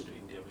beneficial to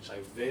India, which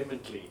I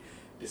vehemently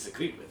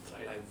disagreed with,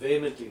 right? I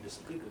vehemently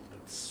disagreed with,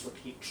 but this is what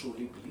he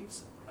truly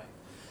believes in, right?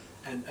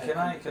 And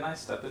Can I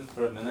step in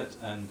for a minute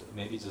and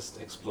maybe just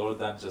explore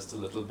that just a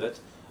little bit?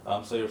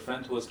 So your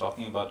friend who was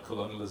talking about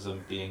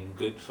colonialism being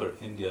good for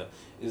India,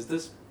 is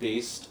this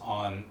based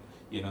on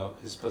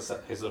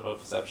his or her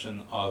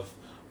perception of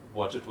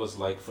what it was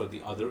like for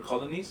the other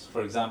colonies?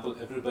 For example,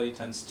 everybody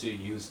tends to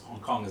use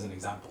Hong Kong as an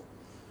example.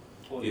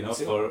 For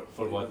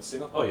what?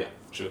 Singapore. Oh yeah,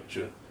 true.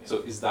 Yeah.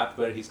 So is that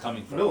where he's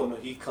coming from? No,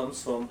 he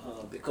comes from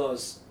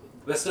because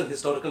Western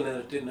historical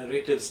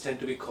narratives tend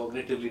to be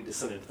cognitively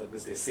dissonant. That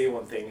means they say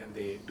one thing and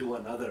they do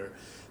another.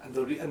 And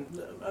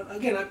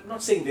again, I'm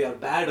not saying they are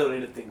bad or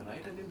anything,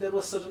 right? I mean, there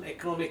was certain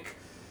economic.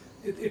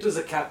 It was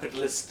a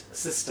capitalist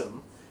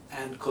system,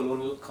 and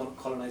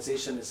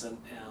colonization is an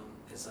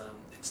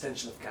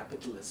extension of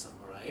capitalism,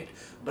 right?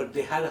 But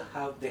they had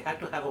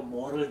to have a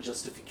moral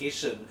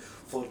justification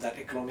for that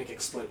economic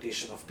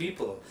exploitation of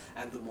people,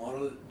 and the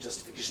moral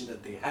justification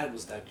that they had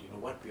was that we are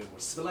more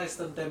civilized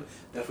than them,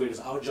 therefore it is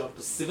our job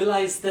to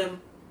civilize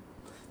them,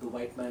 the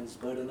white man's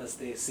burden, as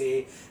they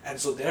say, and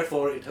so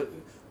therefore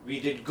we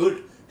did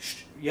good.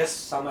 Yes,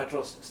 some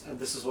atrocities, and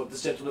this is what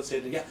this gentleman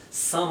stated. Yeah,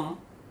 some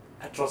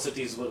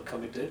atrocities were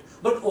committed,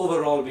 but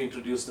overall we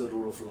introduced the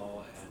rule of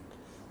law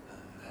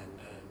and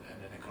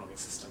an economic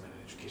system and an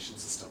education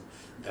system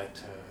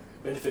that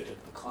benefited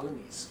the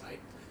colonies, right?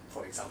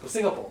 For example,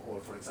 Singapore, or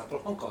for example,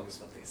 Hong Kong is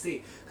what they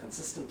say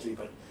consistently,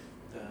 but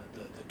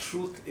the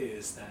truth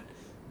is that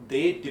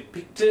they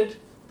depicted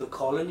the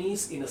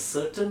colonies in a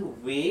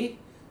certain way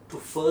to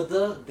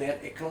further their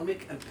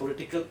economic and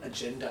political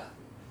agenda.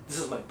 This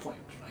is my point,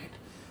 right?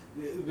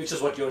 Which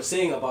is what you're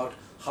saying about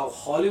how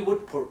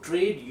Hollywood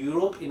portrayed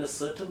Europe in a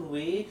certain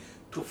way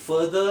to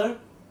further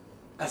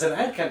as an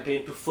ad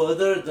campaign to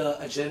further the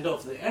agenda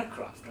of the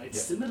aircraft, right? Yeah.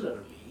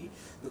 Similarly,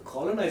 the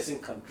colonizing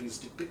countries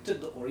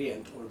depicted the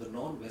Orient or the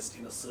non-West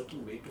in a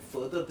certain way to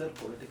further their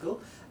political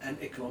and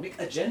economic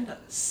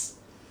agendas.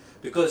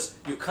 Because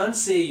you can't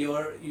say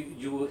you're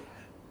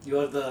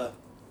the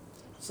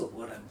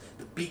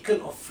the beacon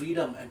of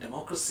freedom and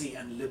democracy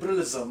and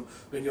liberalism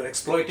when you're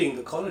exploiting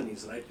the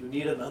colonies, right? You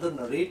need another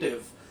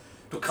narrative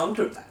to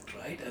counter that,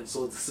 right? And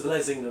so the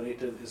civilizing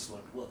narrative is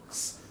what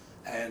works.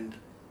 And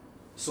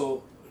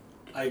so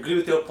I agree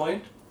with your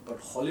point, but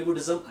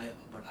Hollywoodism,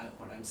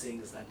 what I'm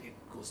saying is that it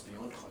goes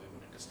beyond Hollywood.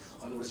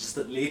 Hollywood is just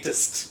the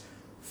latest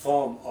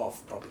form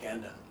of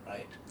propaganda,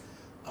 right?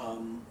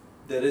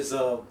 There is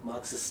a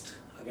Marxist,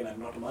 again, I'm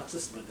not a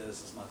Marxist, but there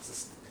is this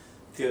Marxist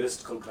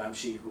theorist called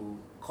Gramsci who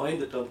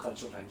coined the term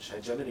cultural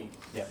hegemony,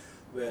 Yeah.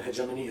 where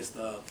hegemony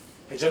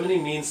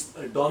means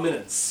a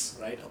dominance,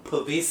 right? A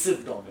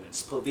pervasive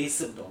dominance,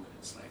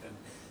 right?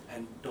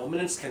 And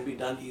dominance can be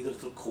done either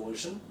through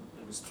coercion,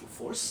 that is through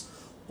force,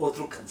 or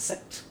through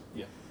consent,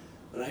 Yeah.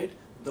 right?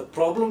 The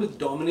problem with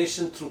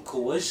domination through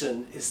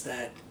coercion is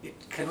that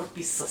it cannot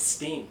be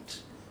sustained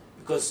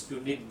because you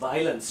need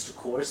violence to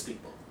coerce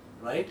people,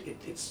 right?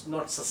 It's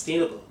not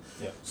sustainable.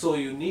 Yeah. So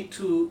you need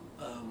to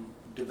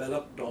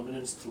develop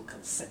dominance through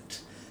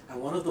consent.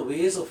 And one of the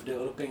ways of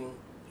developing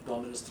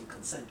dominance through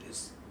consent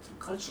is through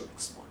cultural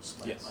exports,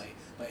 Yes.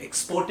 by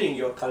exporting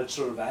your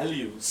cultural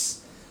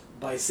values,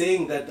 by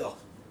saying that,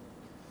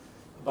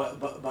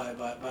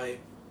 by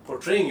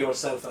portraying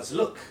yourself as,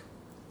 look,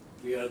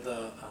 we are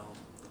the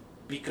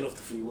beacon of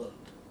the free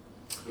world.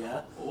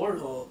 Yeah?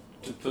 Or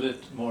to put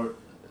it more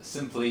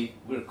simply,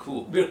 we're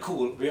cool. We're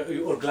cool,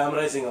 or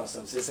glamorizing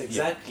ourselves. Yes,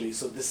 exactly.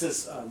 So this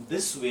is,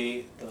 this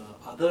way, the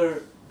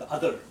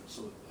other,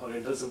 so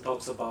Orientalism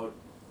talks about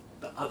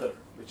the other,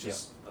 which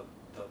is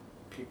the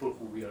people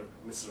who we are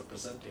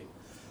misrepresenting.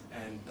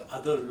 And the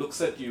other looks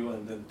at you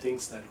and then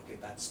thinks that, okay,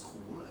 that's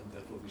cool, and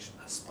therefore we should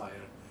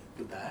aspire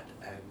to that.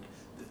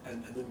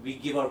 And then we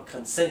give our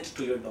consent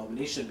to your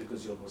domination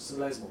because you're more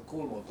civilized, more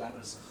cool, more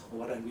glamorous, or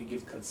what, and we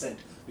give consent.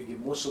 We give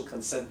emotional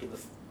consent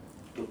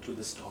to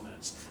this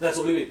dominance. That's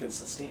the only way you can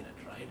sustain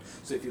it, right?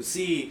 So if you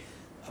see,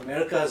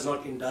 America has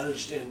not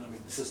indulged in, I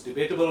mean, this is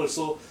debatable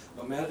also,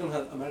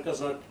 America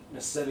has not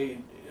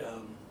necessarily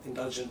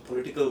indulged in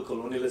political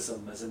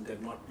colonialism, as in they're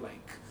not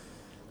like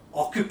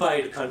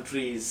occupied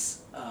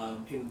countries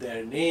in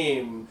their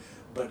name,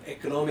 but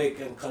economic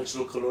and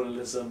cultural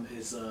colonialism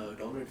is a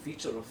dominant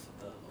feature of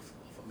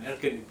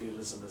American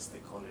imperialism, as they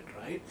call it,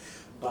 right?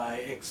 By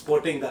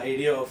exporting the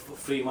idea of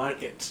free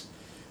market.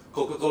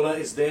 Coca-Cola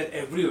is there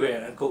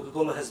everywhere, and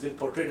Coca-Cola has been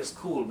portrayed as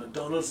cool.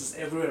 McDonald's is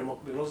everywhere.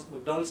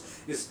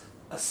 McDonald's is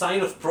a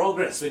sign of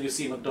progress when you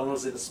see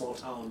McDonald's in a small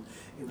town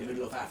in the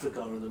middle of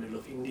Africa or in the middle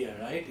of India,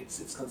 right?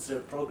 It's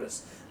considered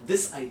progress.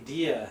 This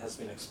idea has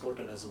been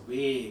exported as a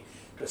way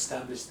to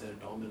establish their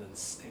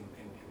dominance in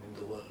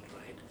the world,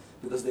 right?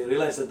 Because they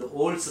realize that the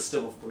old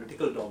system of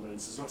political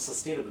dominance is not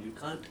sustainable. You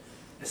can't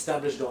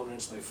establish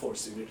dominance by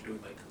force, you need to do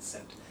it by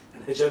consent.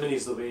 And hegemony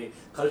is the way,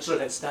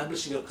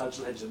 establishing your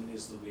cultural hegemony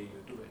is the way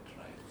you do it,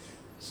 right?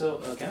 So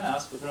can I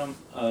ask, Vikram,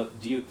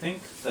 do you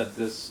think that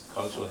this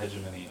cultural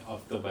hegemony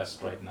of the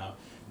West right now,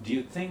 do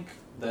you think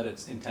that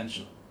it's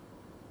intentional?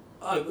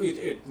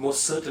 It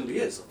most certainly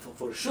is.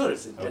 For sure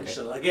it's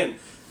intentional. Okay. Again,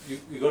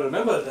 you got to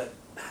remember that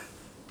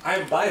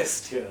I'm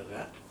biased here,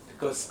 yeah?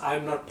 Because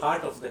I'm not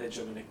part of the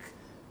hegemonic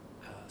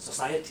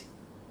society.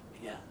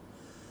 Yeah.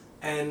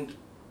 And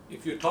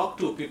if you talk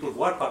to people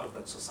who are part of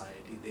that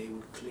society, they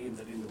would claim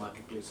that in the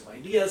marketplace of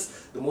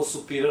ideas, the most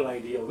superior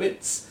idea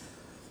wins.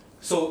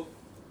 So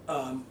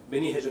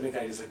many hegemonic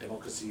ideas like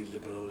democracy,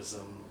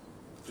 liberalism,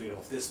 freedom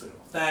of this, freedom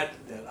of that,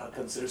 they are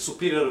considered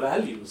superior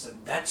values, and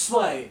that's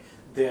why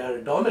they are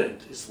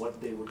dominant, is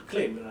what they would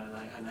claim,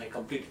 and I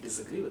completely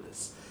disagree with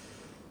this.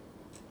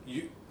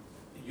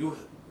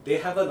 They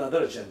have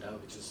another agenda,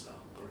 which is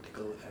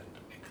political and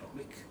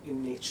economic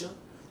in nature,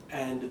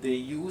 and they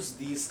use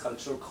these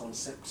cultural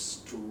concepts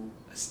to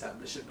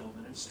establish a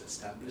dominance, to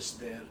establish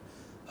their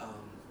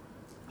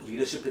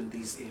leadership in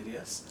these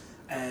areas,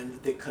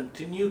 and they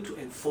continue to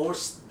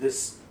enforce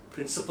this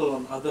principle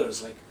on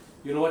others, like,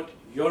 you know what,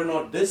 you're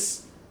not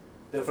this,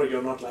 therefore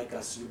you're not like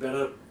us, you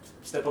better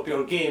step up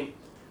your game.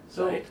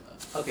 So, right?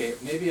 Okay,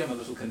 maybe I'm a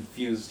little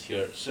confused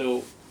here.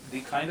 So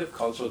the kind of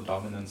cultural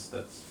dominance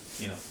that's,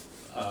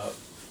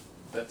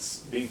 that's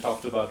being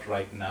talked about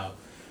right now,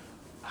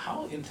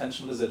 how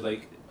intentional is it?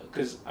 Like,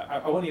 because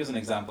I want to use an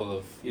example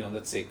of,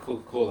 let's say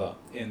Coca-Cola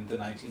in the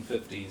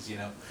 1950s,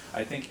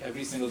 I think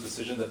every single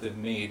decision that they've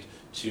made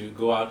to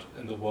go out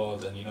in the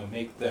world and,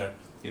 make their,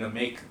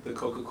 make the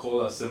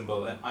Coca-Cola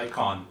symbol an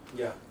icon,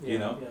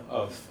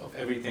 of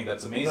everything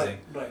that's amazing.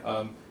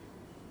 Right.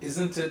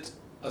 Isn't it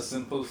a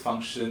simple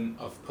function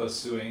of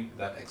pursuing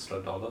that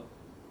extra dollar?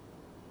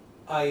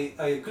 I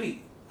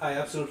agree. I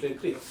absolutely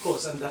agree, of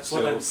course, and that's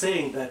what I'm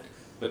saying, that.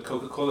 But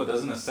Coca-Cola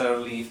doesn't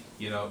necessarily,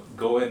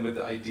 go in with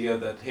the idea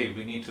that, hey,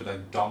 we need to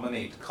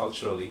dominate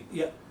culturally.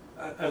 Yeah,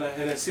 And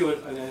I see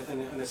what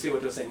I see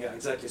what you're saying. Yeah,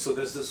 exactly. So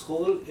there's this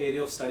whole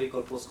area of study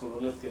called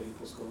post-colonial theory,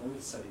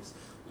 post-colonial studies,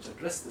 which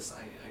address this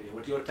idea.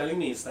 What you're telling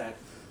me is that,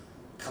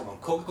 come on,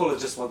 Coca-Cola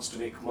just wants to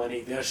make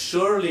money. They are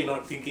surely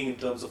not thinking in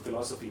terms of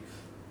philosophy.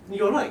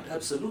 You're right,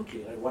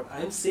 absolutely. Right? What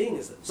I'm saying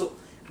is that, so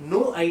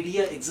no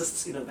idea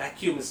exists in a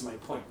vacuum is my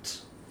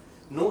point.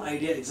 No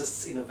idea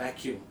exists in a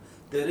vacuum.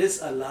 There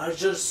is a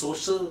larger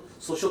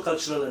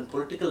socio-cultural and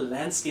political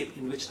landscape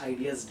in which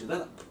ideas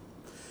develop.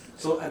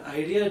 So an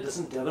idea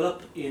doesn't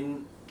develop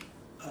in,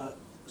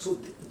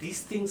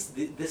 these things,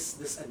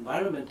 this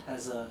environment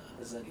has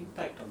an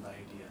impact on the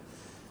idea.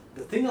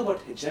 The thing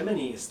about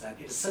hegemony is that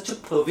it is such a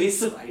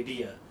pervasive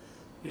idea.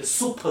 It is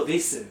so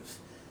pervasive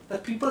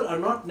that people are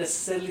not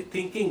necessarily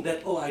thinking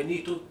that, oh, I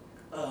need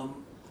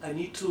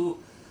to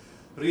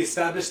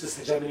re-establish this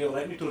hegemony, or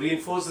I need to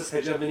reinforce this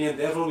hegemony, and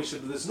therefore we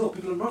should do this. No,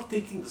 people are not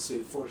thinking this way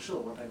for sure.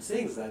 What I'm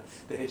saying is that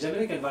the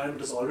hegemonic environment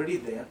is already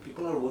there.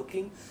 People are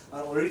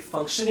already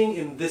functioning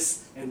in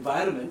this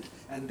environment,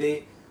 and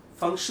they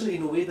function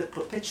in a way that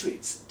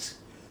perpetuates it.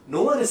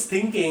 No one is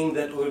thinking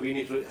that, oh, we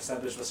need to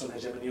establish Western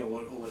hegemony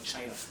over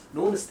China.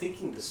 No one is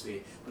thinking this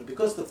way. But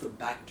because of the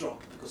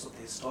backdrop, because of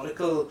the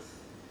historical,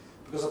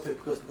 because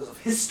of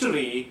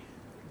history,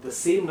 the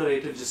same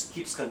narrative just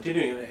keeps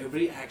continuing, and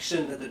every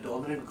action that the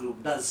dominant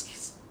group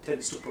does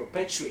tends to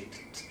perpetuate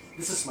it.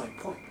 This is my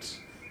point.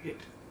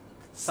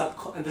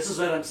 And this is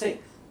where I'm saying,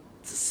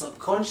 it's a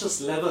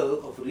subconscious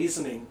level of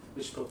reasoning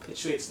which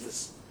perpetuates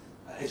this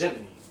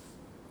hegemony.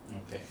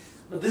 Okay.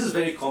 Now this is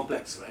very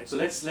complex, right? So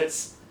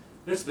let's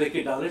break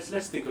it down.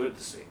 Let's think of it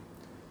this way.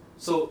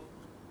 So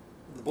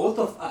both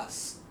of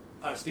us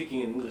are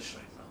speaking in English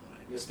right now,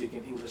 right? We are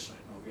speaking English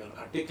right now. We are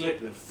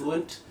articulate, we are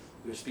fluent,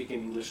 we are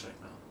speaking English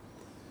right now.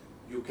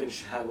 You can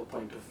have a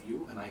point of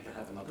view, and I can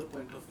have another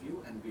point of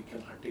view, and we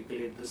can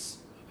articulate this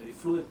very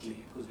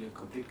fluently because we have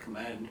complete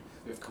command.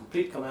 We have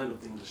complete command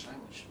of the English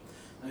language.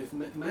 Now,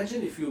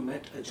 imagine if you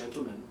met a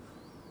gentleman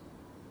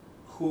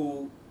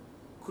who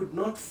could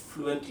not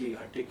fluently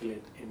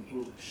articulate in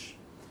English,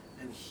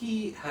 and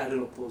he had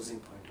an opposing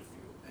point of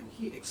view, and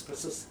he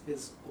expresses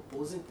his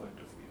opposing point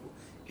of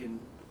view in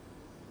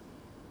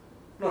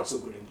not so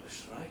good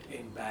English, right?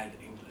 In bad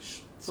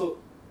English. So,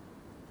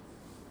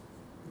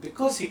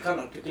 because he can't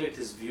articulate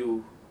his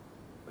view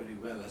very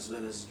well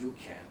as you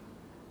can,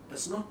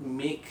 does not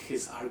make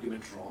his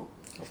argument wrong.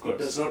 Of course. It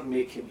does not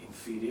make him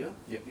inferior.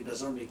 Yep. It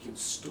does not make him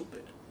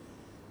stupid.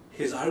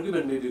 His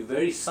argument may be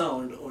very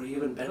sound, or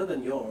even better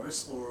than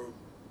yours, or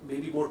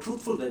maybe more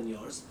truthful than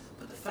yours,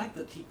 but the fact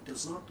that he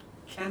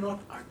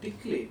cannot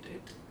articulate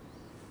it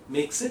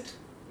makes it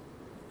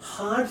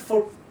hard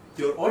for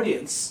your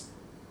audience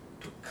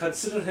to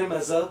consider him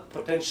as a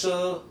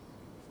potential.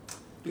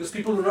 Because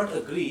people would not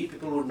agree,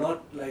 people would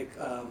not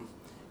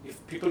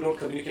if people don't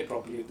communicate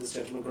properly, if this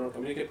gentleman cannot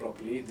communicate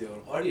properly, their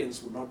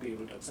audience would not be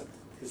able to accept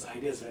his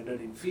ideas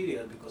rendered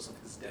inferior because of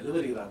his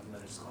delivery rather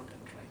than his content,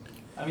 right?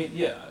 I mean,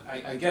 yeah,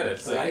 I get it.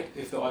 So Right.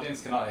 if the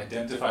audience cannot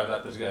identify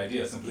that particular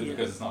idea simply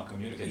because it's not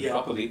communicated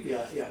properly,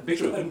 Yeah.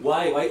 True. And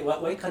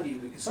why can't he?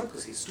 It's not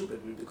because he's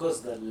stupid, but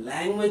because the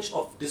language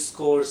of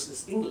discourse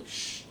is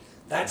English.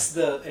 That's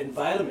the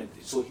environment.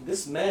 So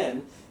this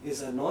man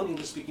is a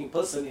non-English speaking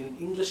person in an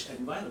English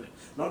environment.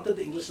 Not that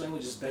the English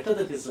language is better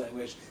than his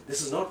language.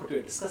 This is not what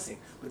we're discussing.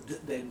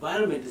 But the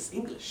environment is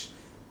English.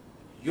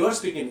 You're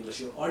speaking English.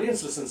 Your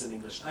audience listens in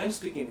English. I'm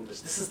speaking English.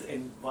 This is the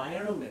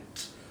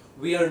environment.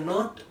 We are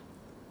not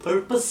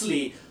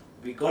purposely,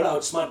 we got to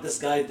outsmart this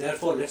guy,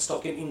 therefore let's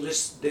talk in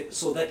English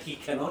so that he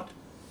cannot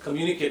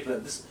communicate well.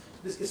 This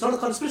it's not a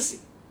conspiracy.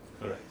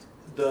 correct.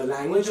 The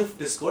language of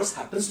discourse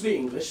happens to be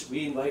English.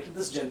 We invited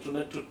this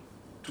gentleman to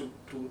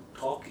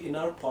talk in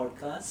our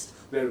podcast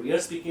where we are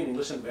speaking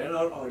English and where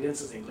our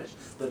audience is English.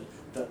 The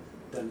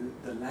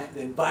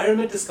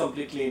environment is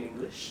completely in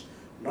English,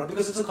 not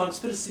because it's a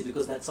conspiracy,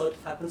 because that's how it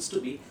happens to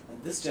be.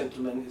 And this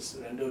gentleman is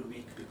rendered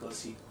weak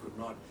because he could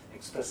not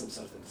express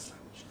himself in this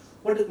language.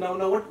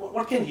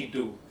 What can he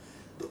do?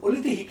 The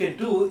only thing he can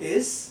do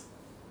is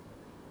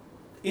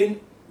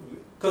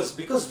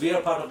because we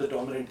are part of the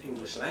dominant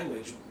English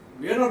language,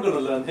 we are not going to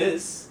learn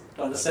his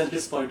to understand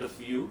his point of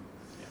view.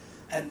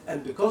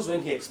 And because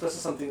when he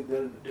expresses something,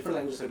 there are different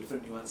languages have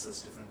different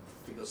nuances, different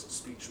figures of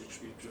speech which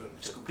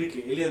are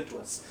completely alien to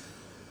us.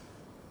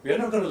 We are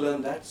not going to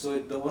learn that, so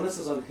the onus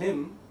is on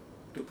him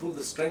to prove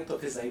the strength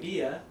of his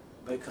idea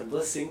by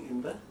conversing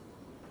in the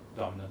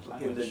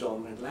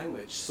dominant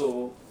language.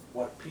 So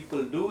what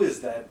people do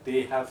is that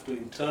they have to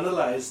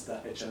internalize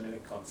the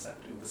hegemonic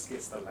concept, in this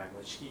case the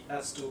language. He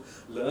has to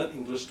learn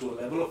English to a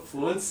level of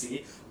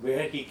fluency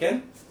where he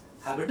can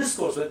have a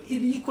discourse, an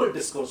equal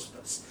discourse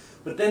with us.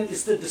 But then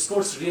is the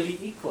discourse really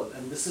equal?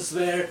 And this is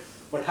where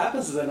what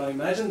happens is that now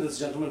imagine this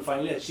gentleman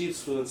finally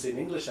achieves fluency in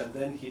English, and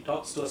then he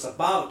talks to us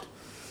about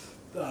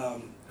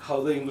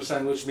how the English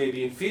language may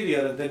be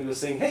inferior, and then we're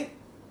saying, hey,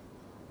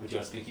 But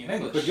you're speaking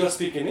English. but you're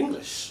speaking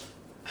English.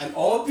 And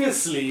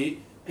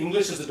obviously,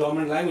 English is the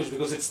dominant language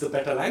because it's the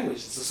better language,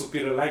 it's the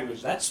superior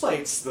language. That's why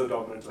it's the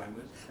dominant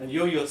language. And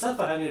you yourself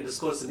are having a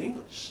discourse in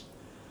English,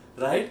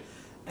 right?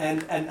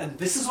 And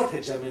this is what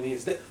hegemony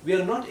is. That we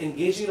are not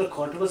engaging in a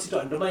controversy to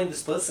undermine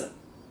this person.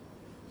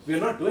 We are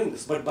not doing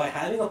this. But by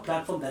having a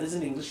platform that is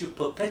in English, you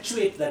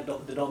perpetuate that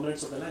the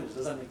dominance of the language.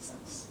 Does that make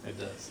sense? It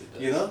does. It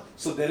does. You know?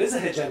 So there is a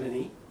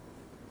hegemony.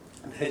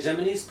 And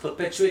hegemony is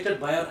perpetuated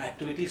by our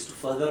activities to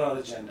further our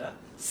agenda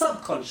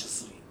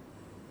subconsciously.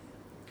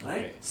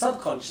 Right? Okay.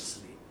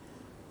 Subconsciously.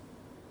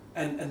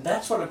 And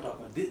that's what I'm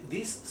talking about.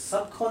 These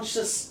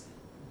subconscious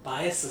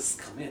biases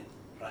come in,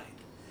 right?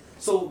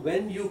 So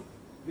when you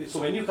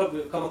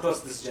come across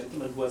this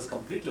gentleman who has a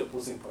completely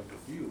opposing point of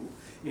view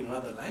in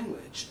another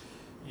language,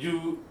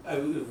 you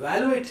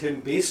evaluate him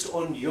based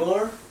on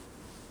your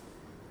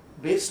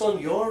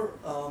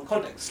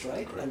context,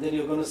 right? Correct. And then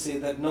you're going to say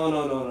that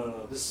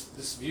no,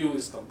 this view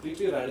is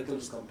completely radical,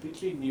 it's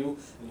completely new,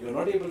 and you're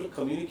not able to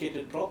communicate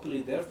it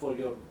properly. Therefore,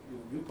 your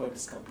viewpoint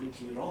is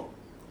completely wrong.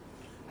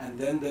 And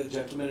then the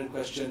gentleman in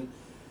question,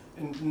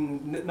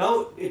 and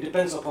now it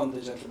depends upon the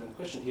gentleman in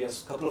question. He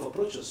has a couple of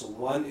approaches. So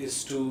one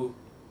is to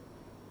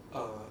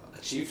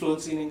achieve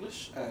fluency in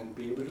English and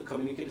be able to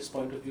communicate his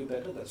point of view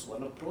better. That's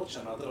one approach.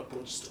 Another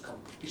approach is to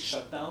completely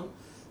shut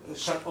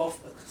off,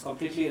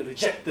 completely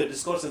reject the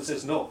discourse and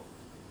says, no,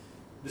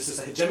 this is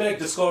a hegemonic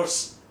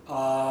discourse.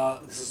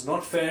 This is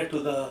not fair to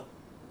the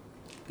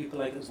people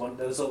like this one.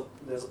 There's a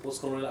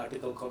post-colonial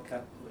article called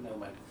never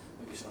mind.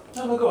 Maybe it's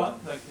not. No, go on.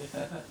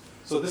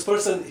 So this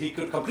person, he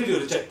could completely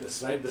reject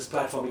this, right? This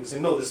platform. He could say,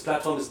 no, this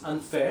platform is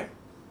unfair.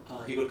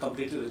 He could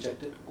completely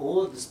reject it.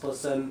 Or this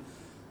person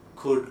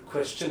could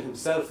question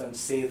himself and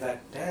say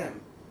that, damn,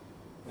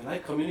 when I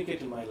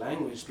communicate in my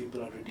language,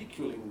 people are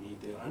ridiculing me,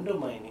 they're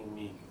undermining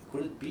me.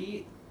 Could it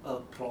be a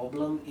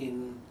problem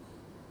in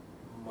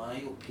my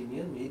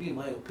opinion? Maybe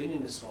my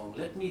opinion is wrong.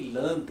 Let me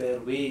learn their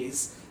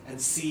ways and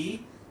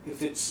see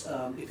if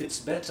it's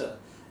better.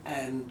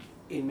 And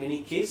in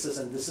many cases,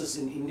 and this is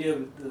in India,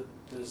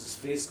 there's this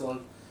phrase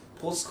called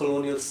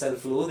post-colonial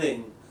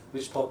self-loathing,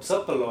 which pops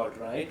up a lot,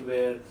 right?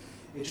 Where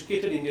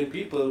educated Indian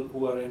people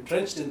who are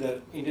entrenched in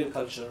their Indian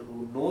culture,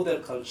 who know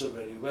their culture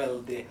very well,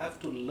 they have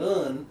to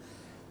learn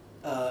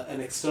an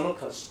external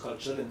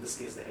culture, in this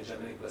case the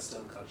hegemonic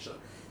Western culture,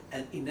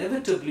 and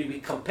inevitably we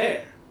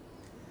compare.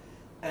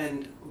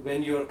 And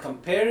when you're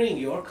comparing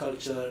your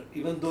culture,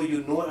 even though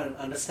you know and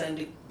understand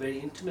it very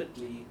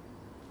intimately,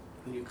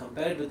 when you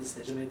compare it with this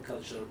hegemonic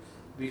culture,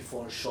 we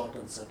fall short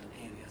on certain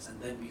areas, and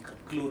then we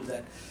conclude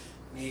that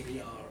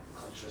maybe our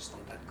culture is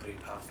not that great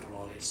after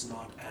all. It's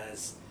not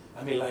as,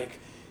 like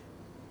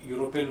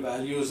European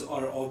values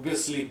are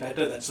obviously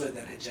better, that's why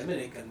they're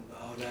hegemonic, and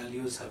our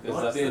values have Because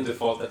not that's been. the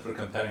default that we're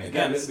comparing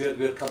Again, against.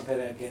 we're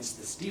comparing against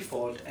this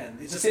default, and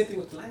it's the same thing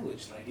with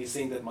language, right? He's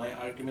saying that my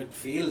argument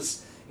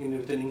fails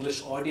with an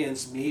English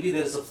audience. Maybe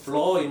there's a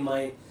flaw in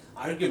my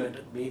argument,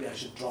 and maybe I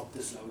should drop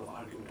this level of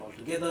argument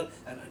altogether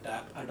and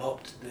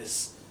adopt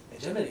this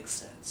hegemonic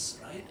stance,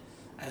 right?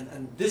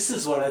 And this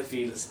is what I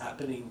feel is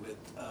happening with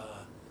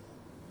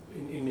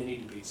in many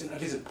debates, and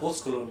at least in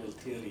post-colonial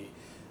theory.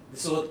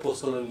 This is what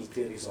post-colonial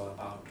theory is all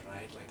about,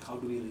 right? Like how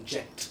do we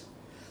reject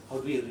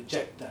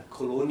that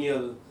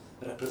colonial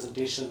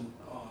representation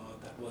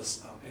that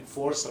was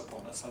enforced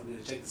upon us? How do we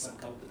reject this and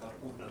come with our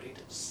own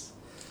narratives,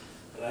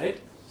 right?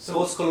 So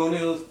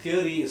post-colonial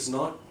theory is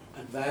not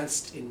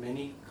advanced in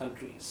many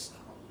countries.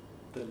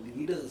 The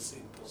leaders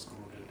in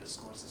post-colonial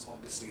discourse is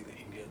obviously the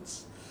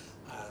Indians.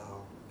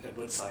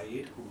 Edward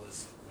Said, who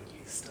was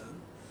Middle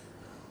Eastern,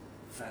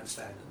 Frantz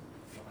Fanon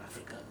from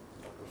Africa,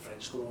 talked about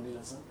French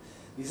colonialism.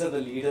 These are the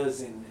leaders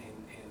in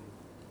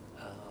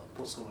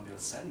post-colonial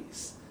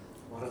studies.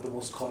 One of the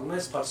most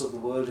colonized parts of the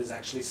world is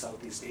actually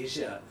Southeast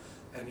Asia,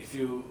 and if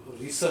you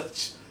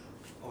research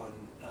on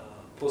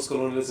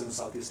post-colonialism in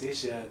Southeast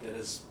Asia, there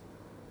is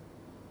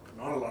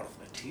not a lot of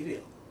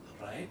material,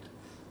 right?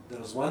 There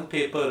was one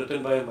paper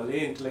written by a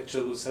Malay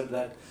intellectual who said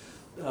that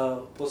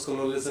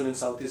post-colonialism in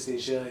Southeast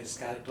Asia is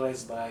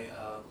characterized by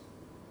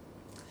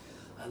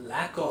a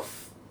lack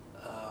of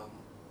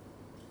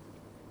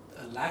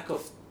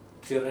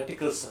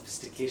theoretical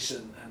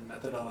sophistication and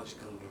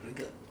methodological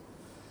rigor.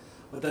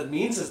 What that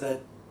means is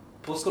that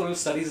post-colonial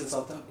studies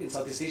in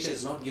Southeast Asia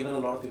is not given a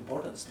lot of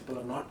importance. People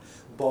are not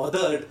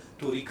bothered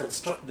to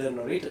reconstruct their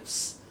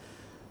narratives.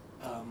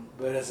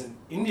 Whereas in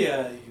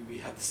India, we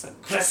have this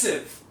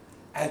aggressive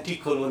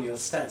anti-colonial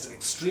stance, an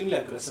extremely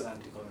aggressive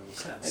anti-colonial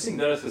stance. I think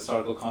there is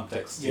historical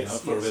context,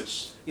 for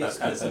which that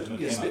kind of sentiment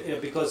came up. Yeah,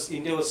 because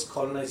India was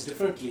colonized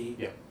differently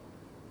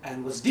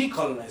and was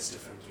decolonized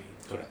differently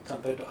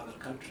compared to other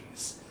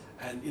countries.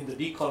 And in the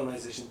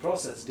decolonization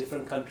process,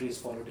 different countries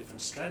follow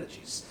different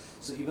strategies.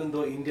 So even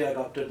though India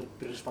adopted the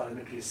British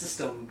parliamentary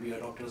system, we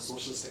adopted a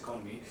socialist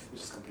economy,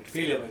 which is a complete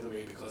failure, by the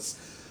way, because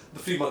the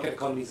free market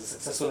economy is a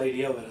successful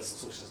idea, whereas the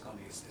socialist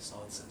economy is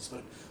nonsense.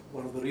 But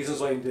one of the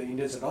reasons why the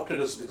Indians adopted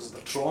it was because of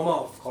the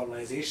trauma of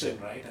colonization,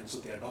 right? And so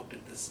they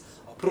adopted this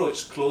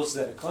approach, closed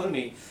their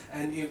economy,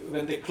 and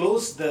when they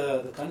closed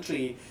the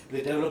country,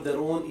 they developed their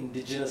own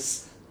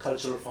indigenous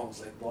cultural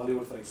forms, like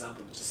Bollywood, for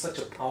example, which is such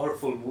a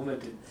powerful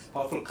movement,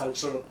 powerful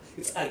culture.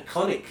 It's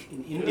iconic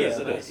in India.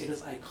 It is. It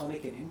is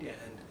iconic in India,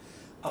 and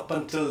up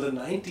until the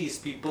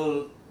 90s,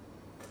 people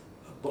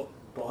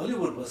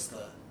Bollywood was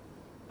the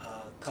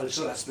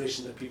cultural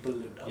aspiration that people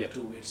lived up Yep.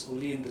 to. It's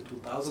only in the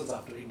 2000s,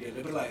 after India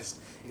liberalized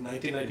in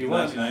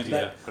 1991, 1990,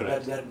 yeah,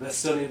 correct. that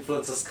Western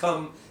influence has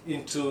come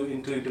into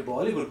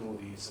Bollywood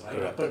movies. Right?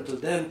 Correct. Up until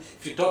then,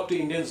 if you talk to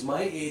Indians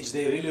my age,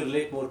 they really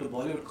relate more to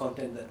Bollywood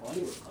content than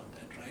Hollywood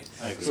content. Right?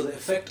 I agree. So the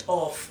effect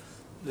of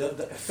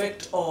the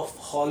effect of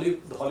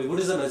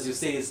Hollywoodism, as you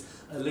say, is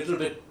a little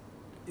bit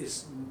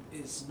is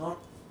not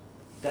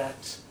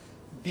that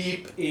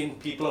deep in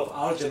people of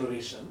our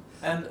generation,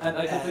 And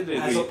I completely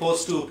as agree.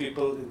 opposed to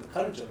people in the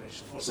current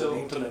generation, also So,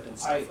 the internet and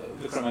stuff.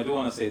 Vikram, I do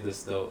want to say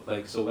this though.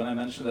 Like, so when I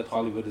mentioned that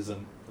Hollywoodism,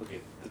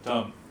 okay, the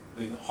term,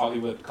 the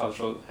Hollywood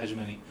cultural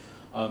hegemony,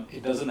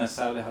 it doesn't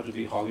necessarily have to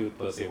be Hollywood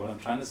per se. What I'm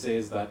trying to say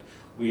is that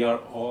we are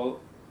all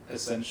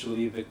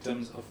essentially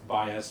victims of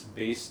bias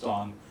based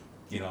on,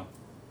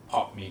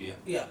 pop media.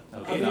 Yeah.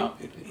 Okay, now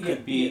it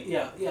could be.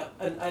 Yeah.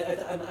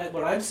 And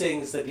what I'm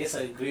saying is that yes,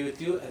 I agree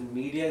with you. And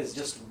media is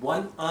just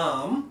one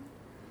arm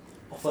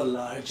of a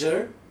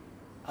larger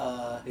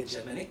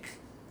hegemonic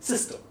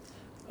system.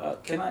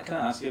 Can I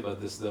ask you about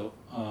this though?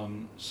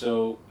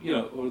 So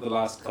over the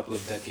last couple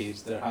of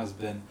decades, there has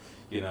been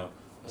a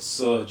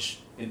surge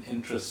in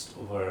interest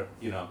over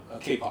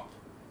K-pop.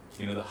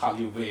 The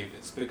Hallyu wave.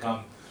 It's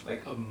become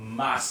like a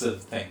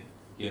massive thing.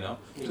 To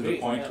the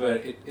Agreed, point yeah. where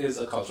it is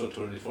a cultural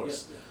tour de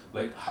force. Yeah.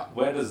 Like,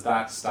 where does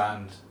that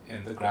stand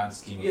in the grand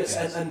scheme of Yes,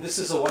 things? and this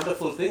is a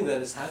wonderful thing that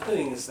is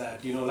happening is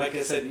that, like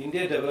I said,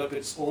 India developed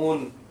its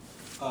own,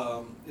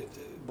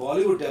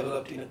 Bollywood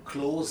developed in a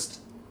closed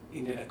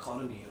Indian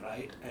economy,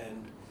 right?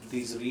 And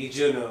these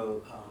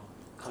regional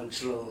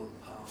cultural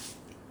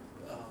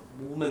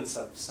movements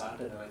have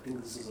started, and I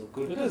think this is a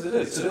good. It is.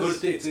 It's a good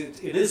thing.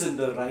 It is in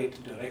the right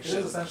It direction.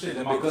 is essentially a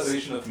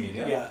democratization of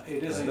media. Yeah,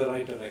 it is in Right. the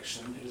right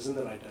direction. It is in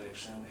the right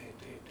direction.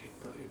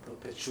 It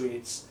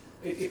perpetuates.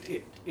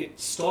 It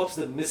stops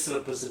the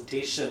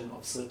misrepresentation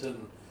of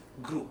certain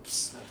groups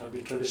that have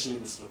been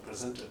traditionally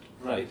misrepresented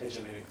Right. in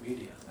hegemonic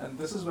media. And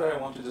this is where I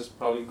want to just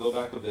probably go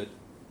back a bit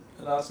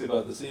and ask you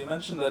about this. So you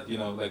mentioned that,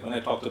 like when I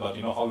talked about,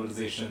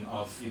 Hollywoodization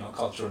of,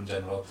 culture in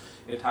general,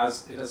 it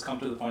has come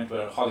to the point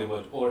where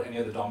Hollywood or any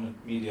other dominant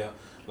media,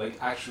 like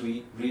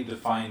actually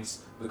redefines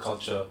the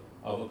culture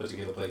of a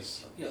particular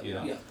place.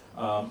 Yeah.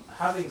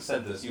 Having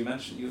said this, you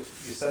mentioned, you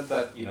said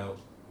that,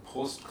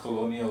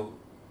 post-colonial,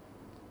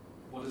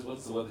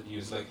 what's the word that you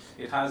use? Like,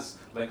 it has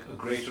like a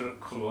greater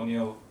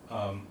colonial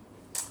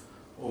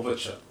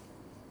overture,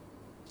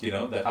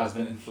 that has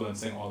been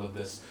influencing all of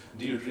this.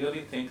 Do you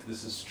really think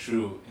this is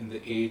true in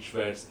the age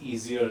where it's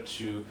easier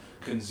to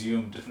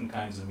consume different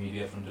kinds of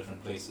media from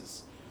different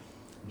places?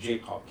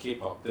 J-pop,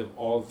 K-pop, they've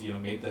all,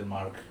 made their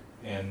mark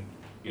in,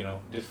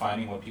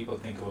 defining what people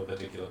think of a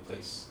particular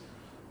place.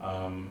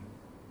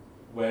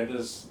 Where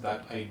does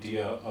that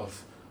idea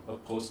of a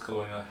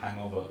post-colonial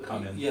hangover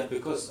come in? Yeah,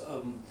 because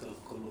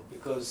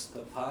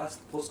the past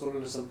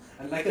post-colonialism,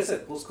 and like I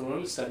said,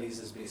 post-colonial studies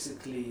is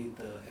basically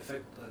the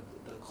effect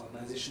the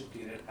colonization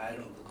period had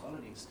on the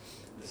colonies.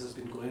 This has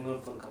been going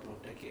on for a couple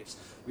of decades.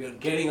 We are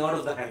getting out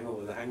of the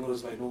hangover. The hangover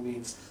is by no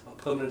means a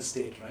permanent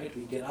state, right?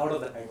 We get out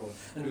of the hangover,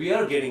 and we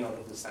are getting out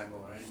of this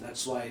hangover, right? And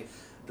that's why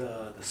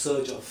the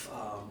surge of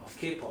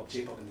K-pop,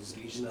 J-pop, and this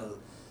regional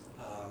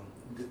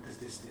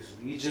this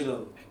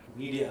regional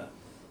media.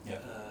 Yeah.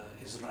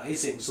 Is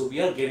rising. So we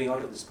are getting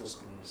out of this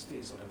post-colonial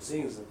space. What I'm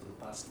saying is that for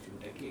the past few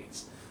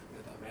decades,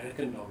 with the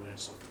American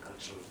dominance of the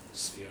cultural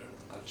sphere,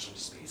 the cultural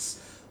space,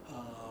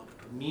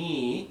 to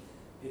me,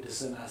 it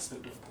is an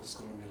aspect of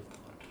post-colonial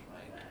thought,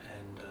 right?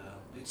 And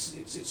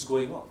it's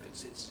going off.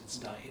 It's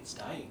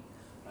dying,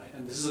 right?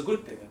 And this is a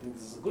good thing. I think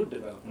this is a good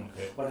development.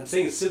 Okay. What I'm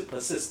saying, it still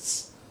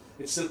persists.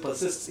 It still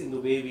persists in the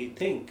way we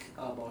think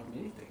about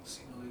many things.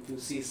 If you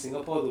see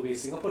Singapore, the way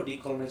Singapore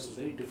decolonized was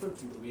very different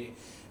from the way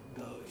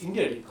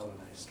India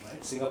decolonized,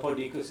 right? Singapore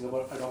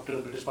adopted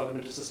a British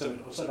parliamentary system.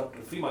 It also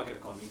adopted a free market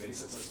economy very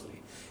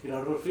successfully. It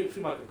adopted a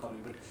free market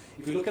economy. But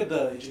if you look at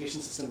the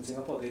education system in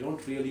Singapore, they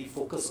don't really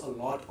focus a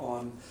lot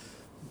on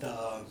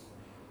the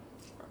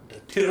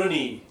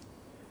tyranny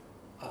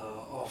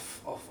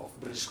of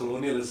British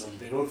colonialism.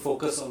 They don't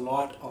focus a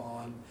lot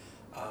on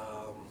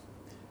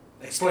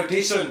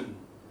exploitation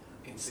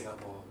in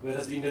Singapore,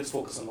 whereas the Indians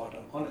focus a lot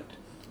on it.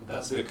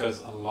 That's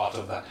because a lot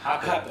of that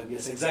happened.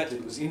 Yes, exactly,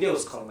 because India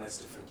was colonized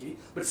differently,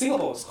 but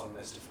Singapore was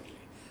colonized differently.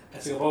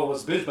 And Singapore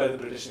was built by the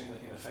British in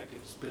effect. It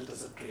was built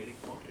as a trading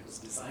port. It was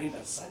designed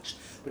as such,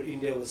 but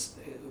India was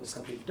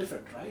completely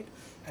different, right?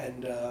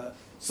 And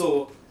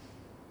so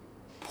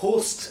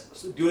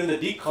during the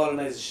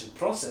decolonization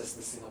process,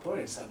 the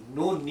Singaporeans have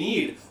no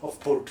need of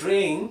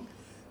portraying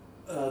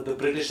the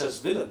British as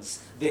villains.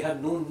 They have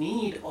no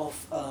need of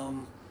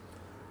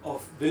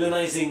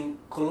villainizing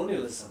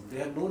colonialism. They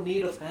have no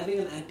need of having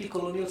an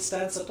anti-colonial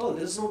stance at all.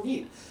 There is no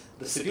need.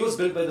 The city was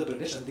built by the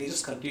British, and they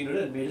just continued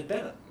it and made it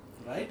better,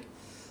 right?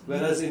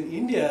 Whereas in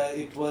India,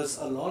 there was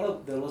a lot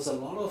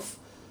of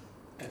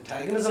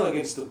antagonism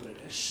against the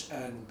British,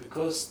 and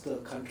because the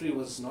country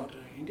was not,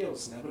 India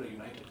was never a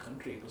united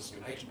country. It was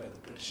united by the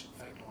British. In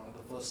fact, one of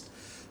the first.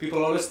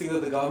 People always think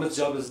that the government's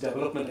job is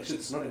development. Actually,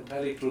 it's not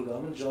entirely true.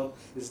 Government job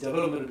is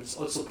development, but it's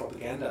also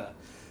propaganda.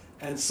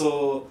 And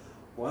so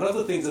one of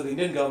the things that the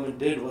Indian government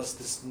did was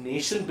this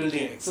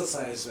nation-building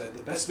exercise where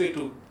the best way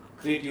to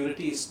create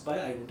unity is by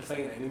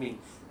identifying an enemy.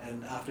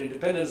 And after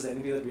independence, the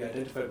enemy that we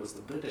identified was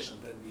the British,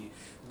 and then we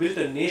built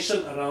a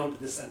nation around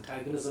this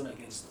antagonism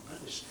against the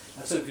British.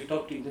 And so if you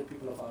talk to Indian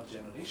people of our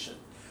generation,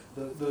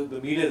 the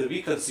media that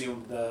we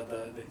consumed,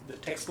 the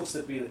textbooks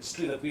that we, the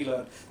history that we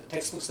learned, the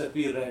textbooks that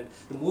we read,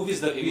 the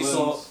movies that we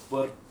saw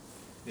were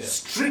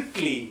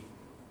strictly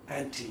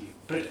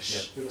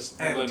anti-British. Yeah. It was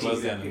England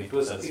was the enemy. It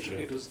was, That's true.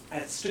 it was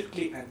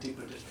strictly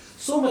anti-British.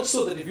 So much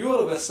so that if you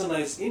were a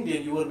westernized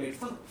Indian, you were made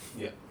fun of.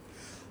 Yeah.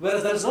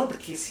 Whereas that is not the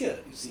case here.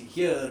 You see,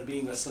 here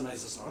being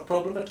westernized is not a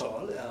problem at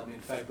all.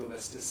 In fact, the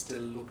West is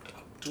still looked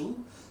up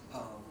to.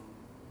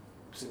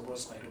 Singapore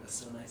is quite a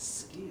westernized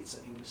city. It's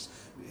an English.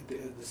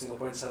 The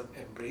Singaporeans have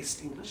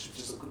embraced English, which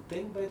is a good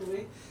thing, by the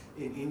way.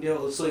 In India,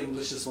 also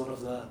English is one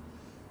of the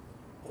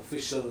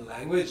official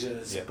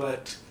languages,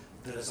 but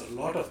there is a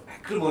lot of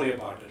acrimony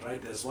about it,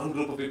 right? There's one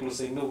group of people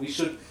saying, no, we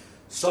should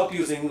stop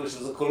using English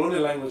as a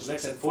colonial language.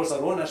 Let's enforce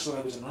our own national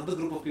language. Another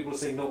group of people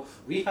saying, no,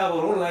 we have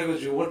our own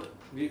language.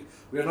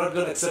 We are not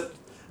going to accept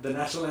the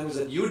national language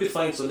that you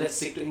define, so let's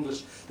stick to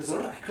English. There's a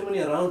lot of acrimony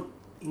around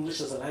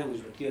English as a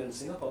language, but here in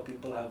Singapore,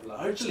 people have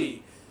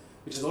largely,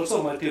 which is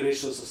also a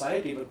multiracial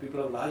society, but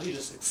people have largely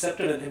just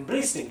accepted and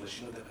embraced English.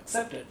 They've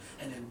accepted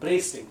and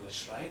embraced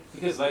English, right?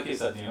 Because, like you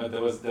said,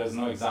 there's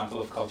no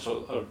example of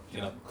cultural or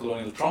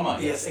colonial trauma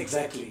here. Yes,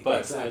 exactly. But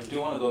exactly. I do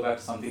want to go back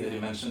to something that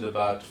you mentioned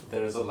about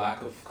there is a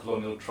lack of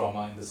colonial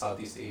trauma in the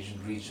Southeast Asian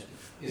region.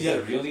 Is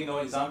there really no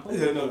example?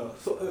 No.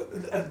 So,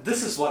 and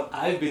this is what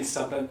I've been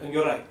stumped on, and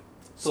you're right.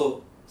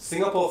 So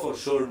Singapore for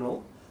sure,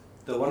 no.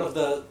 One of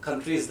the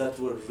countries that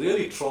were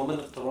really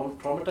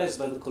traumatized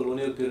by the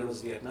colonial period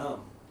was Vietnam.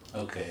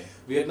 Okay.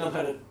 Vietnam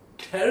had a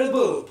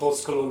terrible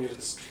post-colonial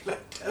history,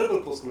 They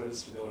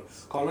were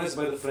colonized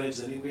by the French,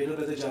 then invaded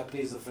by the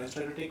Japanese. The French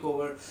tried to take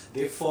over.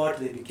 They fought.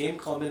 They became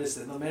communists.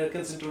 Then the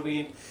Americans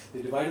intervened.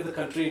 They divided the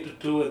country into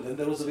two, and then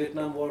there was a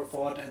Vietnam War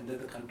fought, and then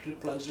the country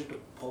plunged into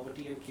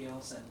poverty and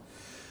chaos. And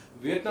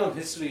Vietnam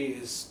history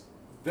is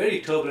very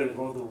turbulent.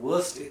 One of the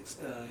worst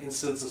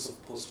instances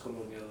of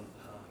post-colonial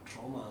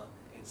trauma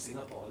in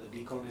Singapore. The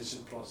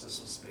decolonization process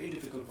was very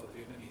difficult for the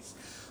Vietnamese.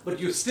 But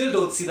you still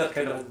don't see that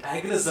kind of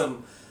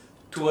antagonism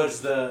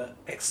towards the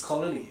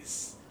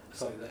ex-colonizer,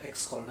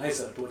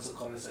 towards the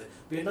colonizer.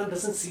 Vietnam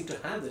doesn't seem to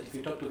have that. If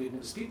you talk to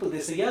Vietnamese people, they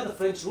say, yeah, the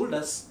French ruled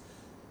us,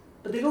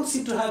 but they don't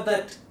seem to have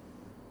that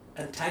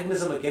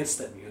antagonism against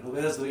them,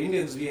 Whereas the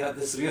Indians, we have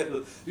this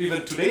real,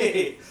 even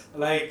today,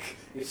 like,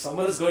 if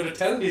someone is going to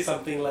tell me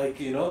something like,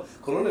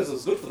 colonialism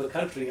is good for the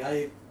country,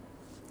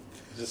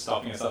 just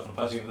stopping yourself from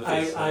punching in the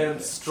face. I am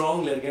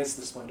strongly against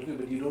this point of view,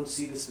 but you don't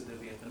see this with the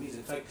Vietnamese.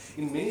 In fact,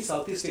 in many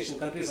Southeast Asian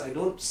countries, I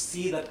don't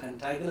see that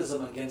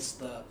antagonism against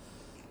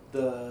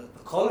the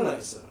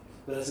colonizer.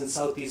 Whereas in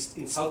South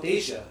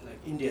Asia, like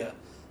India,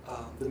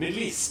 the Middle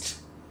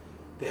East,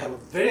 they have a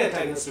very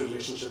antagonistic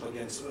relationship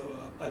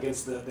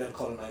against their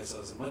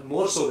colonizers, much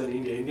more so than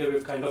India. India,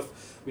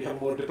 we have a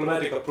more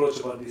diplomatic approach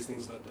about these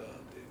things, but the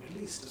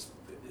Middle East,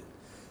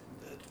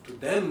 to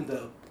them,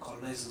 the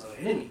colonizers are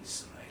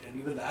enemies. And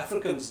even the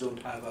Africans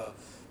don't have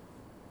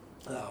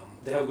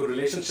they have good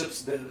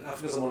relationships. The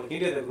Africans are more like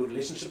India. They have good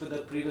relationship with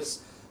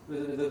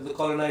the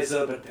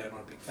colonizer, but they're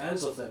not big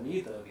fans of them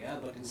either. Yeah,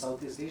 but in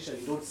Southeast Asia,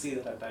 you don't see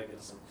that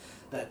antagonism.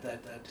 That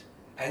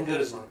anger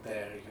is not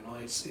there.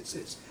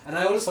 It's and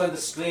I always find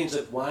this strange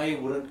that why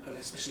wouldn't,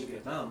 especially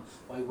Vietnam,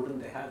 why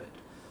wouldn't they have it?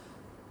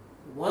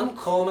 One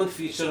common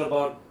feature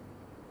about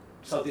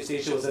Southeast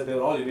Asia was that they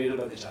were all invaded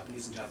by the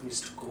Japanese, and Japanese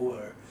took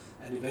over.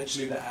 And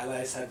eventually the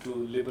Allies had to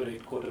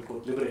liberate, quote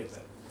unquote, liberate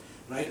them,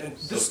 right? And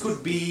so this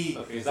could be...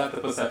 Okay, is that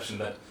the perception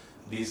that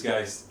these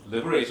guys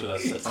liberated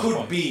us at some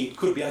point? It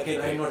could be.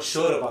 Again, I'm not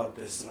sure about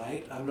this,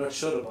 right? I'm not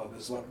sure about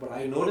this. What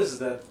I noticed is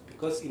that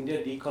because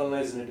India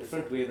decolonized in a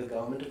different way, the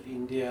government of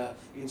India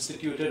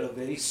instituted a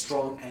very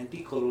strong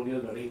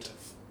anti-colonial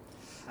narrative.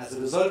 As a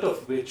result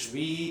of which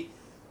we...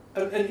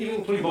 And even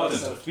including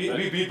ourselves,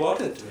 we bought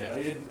into it,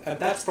 right? And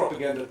that's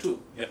propaganda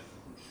too. Yeah.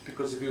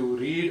 Because if you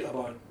read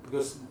about...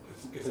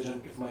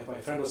 If my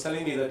friend was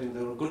telling me that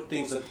there were good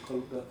things that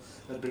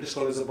British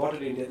colonists bought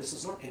in India, this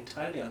is not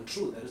entirely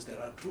untrue. There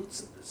are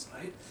truths in this,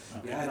 right?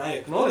 Okay. Yeah, and I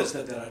acknowledge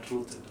that there are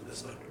truths into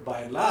this, but by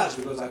and large,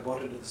 because I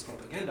bought into this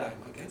propaganda,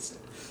 I'm against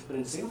it. But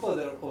in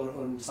Singapore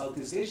or in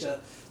Southeast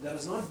Asia, there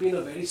has not been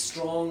a very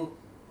strong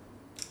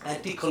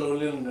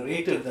anti-colonial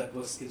narrative that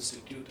was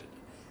instituted.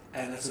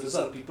 And as a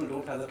result, people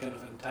don't have that kind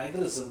of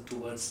antagonism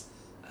towards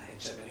a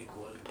hegemonic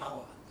world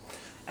power.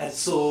 And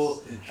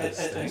so,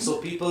 and so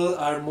people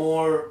are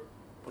more,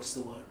 what's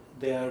the word?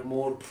 They are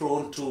more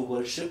prone to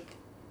worship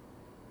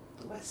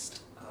the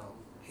West,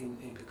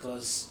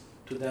 because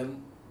to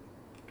them,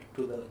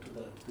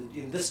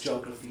 in this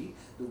geography,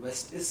 the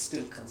West is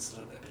still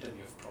considered the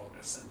epitome of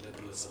progress and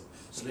liberalism.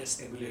 So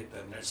let's emulate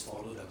them, let's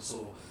follow them.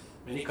 So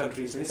many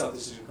countries, many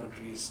Southeast Asian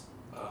countries,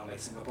 like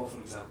Singapore, for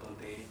example,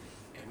 they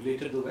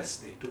emulated the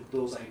West. They took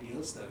those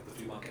ideals, the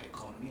free market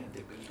economy, and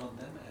they built on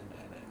them, and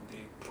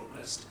they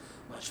progressed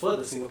much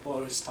further.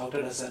 Singapore is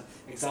touted as an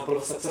example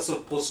of a successful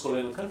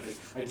post-colonial country.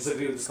 I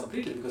disagree with this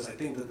completely, because I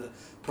think that the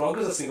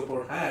progress that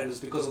Singapore had is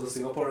because of the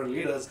Singaporean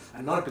leaders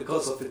and not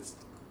because of its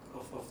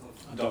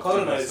the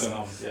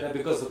colonizer.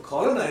 Because the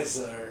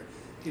colonizer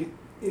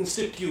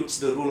institutes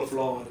the rule of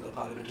law and the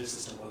parliamentary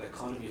system or the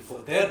economy for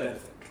their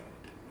benefit,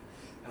 right?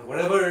 And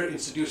whatever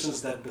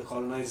institutions that the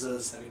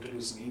colonizers have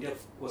introduced in India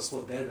was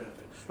for their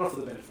benefit, not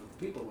for the benefit of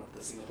the people. What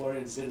the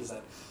Singaporeans did is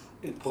that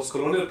in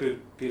post-colonial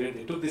period,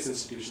 they took these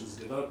institutions,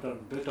 developed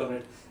and built on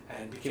it,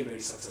 and became very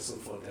successful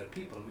for their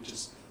people,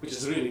 which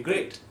is really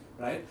great,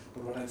 right?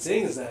 But what I'm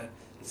saying is that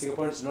the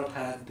Singaporeans do not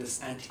have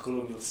this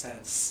anti-colonial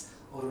stance,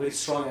 or a very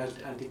strong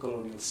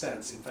anti-colonial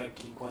stance. In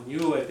fact, Lee Kuan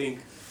Yew, I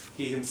think,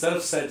 he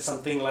himself said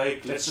something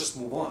like, "Let's just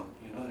move on.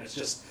 Let's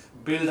just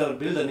build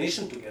a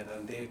nation together."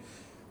 And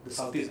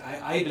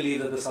I believe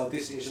that the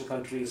Southeast Asian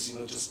countries,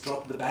 just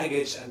dropped the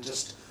baggage and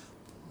just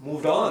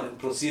moved on and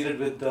proceeded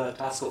with the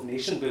task of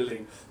nation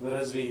building,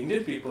 whereas we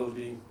Indian people,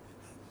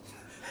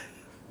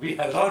 we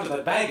held on to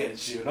that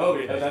baggage.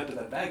 We held on to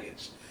that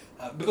baggage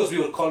because we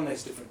were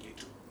colonized differently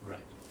too.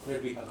 Right. Where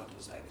we held on to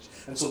this baggage,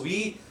 and so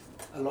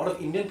a lot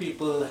of Indian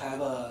people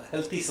have a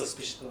healthy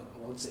suspicion.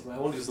 I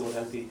won't use the word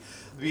healthy.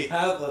 We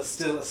have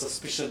still a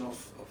suspicion of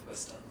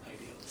Western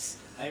ideals.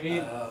 I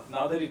mean,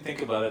 now that you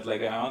think about it,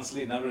 I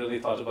honestly never really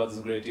thought about this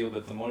a great deal,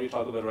 but the more you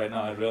talk about it right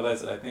now, I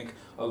realize that I think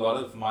a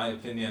lot of my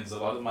opinions, a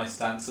lot of my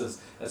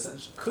stances,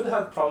 essentially could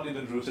have probably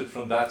been rooted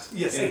from that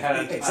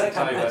inherent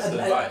anti-Western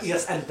bias.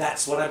 Yes, and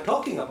that's what I'm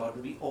talking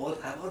about. We all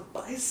have our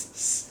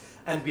biases,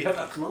 and we have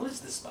to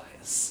acknowledge this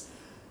bias.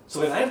 So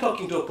when I'm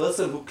talking to a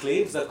person who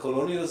claims that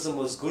colonialism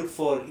was good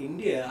for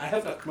India, I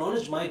have to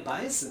acknowledge my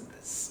bias in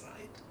this,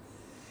 right?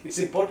 It's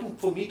important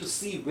for me to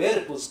see where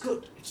it was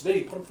good. It's very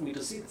important for me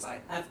to see this. I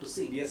have to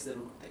see, yes, there are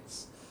good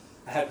things.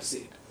 I have to see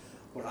it.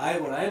 What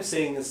I'm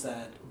saying is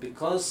that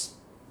because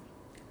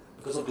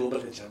of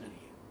global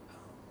hegemony,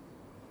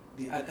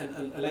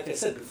 and like I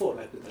said before,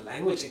 like with the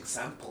language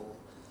example,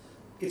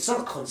 it's not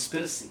a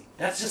conspiracy.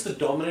 That's just the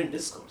dominant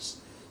discourse.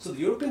 So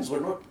the Europeans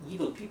were not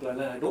evil people,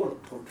 and I don't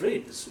want to portray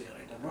it this way, right?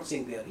 I'm not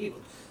saying they are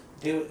evil.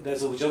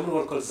 There's a German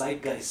word called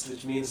Zeitgeist,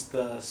 which means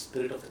the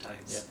spirit of the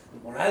times, the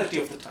morality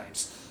of the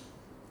times.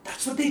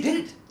 That's what they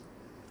did.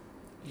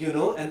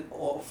 And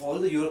of all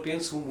the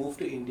Europeans who moved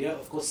to India,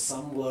 of course,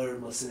 some were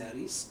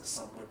mercenaries,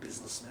 some were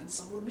businessmen,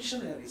 some were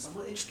missionaries, some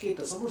were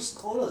educators, some were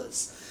scholars.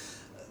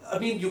 I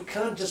mean, you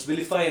can't just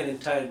vilify an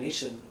entire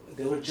nation.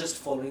 They were just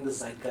following the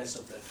zeitgeist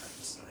of their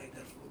times, right?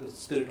 The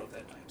spirit of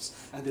their times.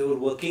 And they were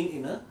working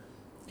in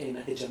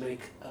a hegemonic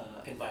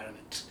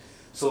environment.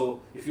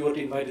 So if you were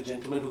to invite a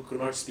gentleman who could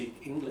not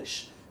speak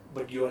English,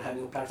 but you are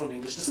having a platform in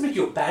English, doesn't make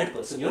you a bad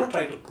person. You're not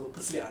trying to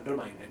purposely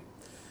undermine him.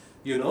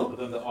 But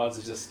then the odds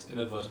are just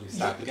inadvertently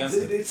stacked against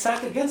him. It's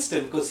stacked against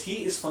him because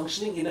he is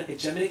functioning in a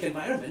hegemonic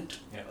environment,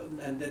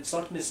 and it's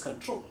not in his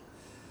control.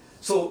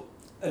 So,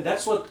 and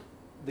that's what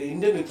the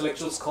Indian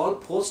intellectuals call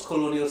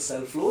post-colonial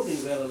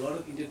self-loathing, where a lot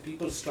of Indian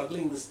people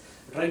struggling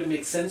trying to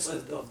make sense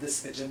of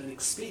this hegemonic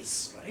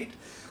space, right?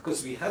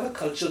 Because we have a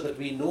culture that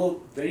we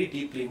know very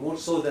deeply, more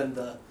so than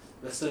the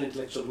Western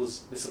intellectual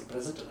who's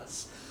misrepresented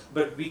us.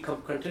 But we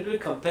continually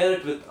compare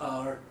it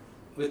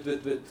with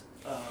the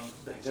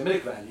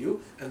hegemonic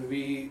value, and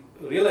we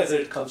realize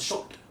that it comes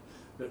short.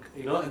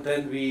 And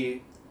then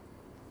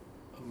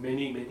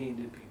many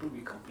Indian people,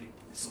 we completely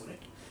disown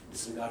it,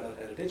 disregard our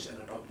heritage, and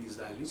adopt these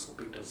values,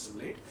 hoping to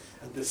assimilate.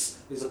 And this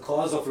is a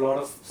cause of a lot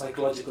of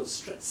psychological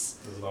stress.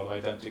 There's a lot of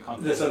identity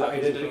conflict. There's a lot of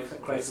identity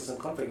crisis and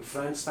conflict.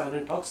 Frantz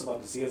Fanon talks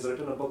about this. He has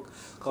written a book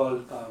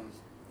called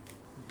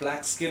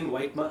Black Skin,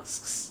 White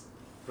Masks.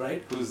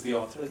 Right? Who's the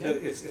author again?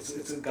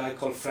 It's a guy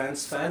called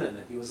Frantz Fanon,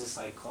 and he was a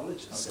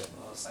psychologist.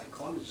 A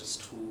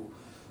psychologist who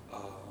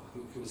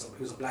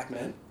was a black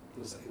man.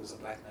 He was a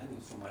black man. He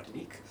was from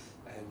Martinique,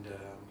 and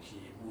he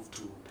moved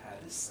to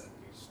Paris, and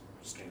he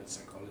was trained in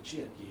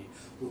psychology. And he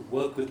would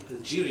work with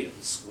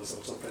Algerians, who was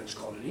also a French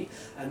colony,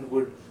 and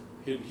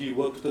he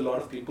worked with a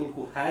lot of people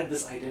who had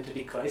this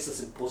identity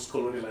crisis in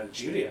post-colonial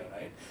Algeria,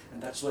 right?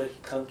 And that's where he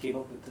came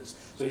up with this.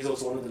 So he's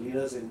also one of the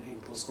leaders in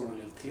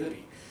post-colonial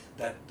theory.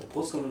 That the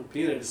post-colonial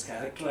period is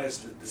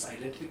characterized with this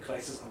identity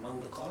crisis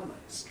among the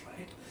colonized,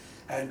 right?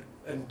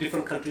 And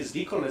different countries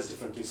decolonized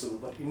differently. So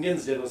what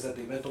Indians did was that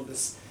they went on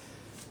this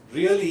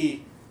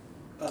really...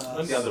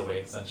 went the other way,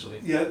 essentially.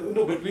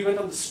 But we went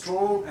on the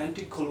strong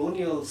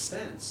anti-colonial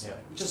stance,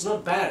 which is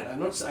not bad.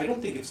 I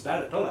don't think it's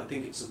bad at all. I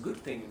think it's a good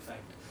thing, in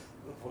fact,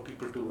 for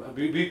people to...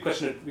 We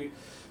question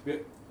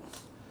it.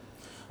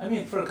 I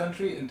mean, for a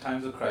country in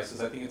times of crisis,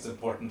 I think it's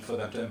important for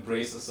them to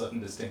embrace a certain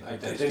distinct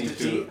identity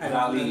to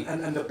rally.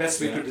 And the best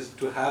way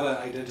to have an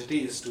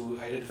identity is to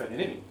identify an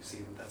enemy. You see,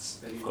 that's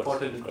very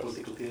important in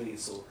political theory.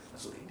 So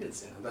that's what the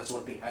Indians did, and that's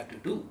what they had to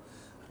do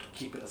to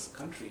keep it as a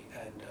country.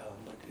 And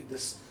but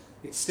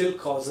it still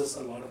causes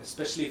a lot of,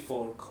 especially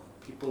for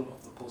people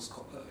of the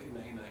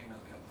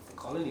the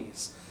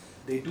colonies,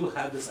 they do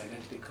have this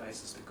identity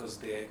crisis because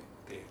they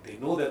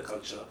know their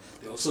culture,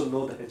 they also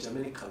know the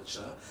hegemonic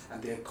culture,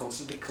 and they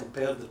constantly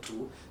compare the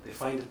two. They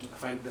find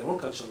their own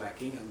culture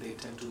lacking, and they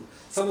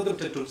some of them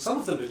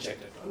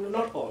reject it,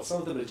 not all,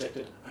 some of them reject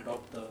it,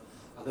 adopt the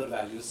other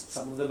values,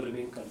 some of them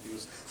remain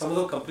confused, some of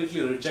them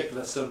completely reject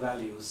Western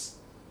values.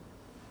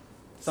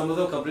 Some of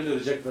them completely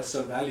reject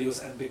Western values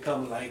and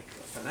become like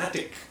a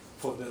fanatic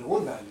for their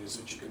own values,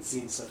 which you can see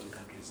in certain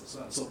countries as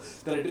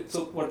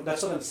well.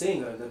 That's what I'm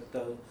saying,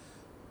 that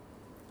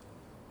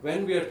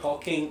when we are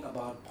talking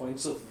about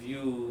points of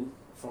view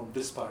from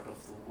this part of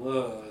the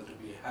world,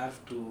 we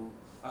have to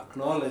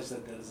acknowledge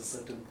that there is a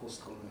certain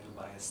post-colonial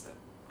bias that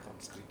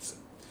creeps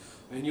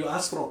in. When you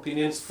ask for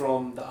opinions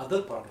from the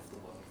other part of the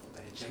world, from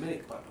the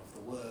hegemonic part of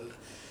the world,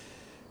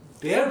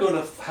 they're going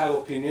to have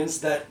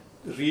opinions that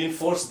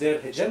reinforce their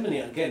hegemony,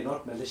 again,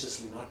 not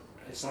maliciously,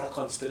 it's not a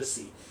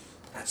conspiracy.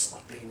 That's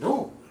what they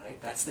know, right?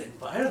 That's the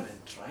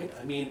environment, right?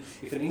 I mean,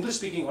 if an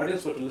English-speaking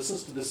audience were to listen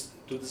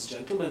to this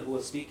gentleman who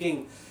was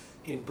speaking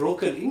in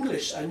broken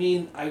English, I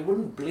mean, I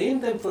wouldn't blame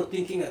them for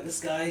thinking that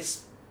this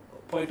guy's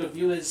point of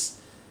view is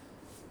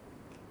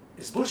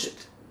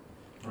bullshit.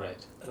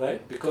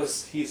 Right?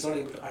 Because he's not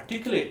able to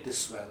articulate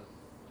this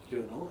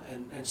well,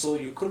 and so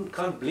you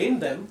can't blame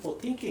them for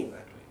thinking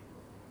that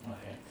way.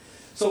 Okay.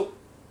 So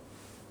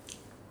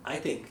I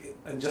think,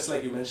 and just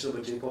like you mentioned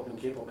about J-pop and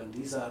K-pop, and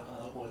these are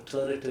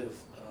alternative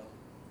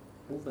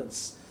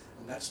movements,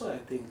 and that's why I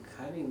think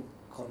having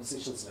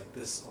conversations like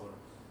this or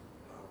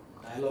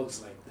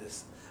dialogues like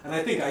this, and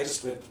I think I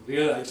just went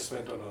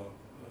on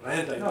a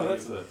rant.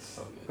 That's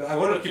okay. I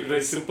want to keep it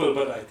very simple,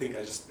 but I think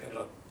I just ended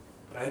up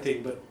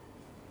ranting. But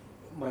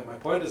my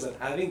point is that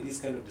having these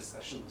kind of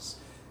discussions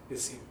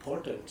is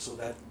important so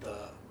that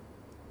the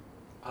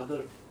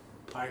other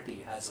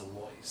party has a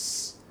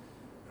voice,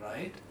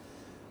 right?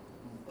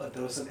 But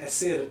there was an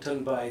essay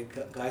written by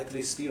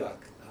Gayatri Spivak,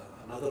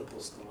 another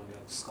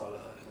post-colonial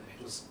scholar.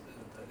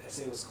 The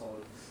essay was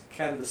called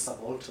 "Can the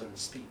Subaltern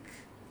Speak?"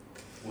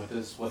 What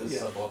is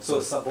subaltern? So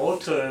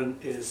subaltern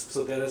is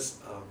a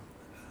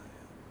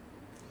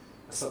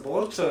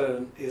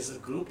subaltern is a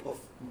group of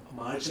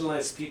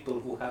marginalized people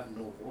who have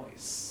no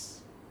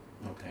voice.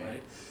 Okay.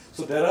 Right.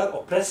 So there are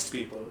oppressed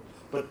people,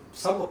 but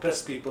some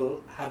oppressed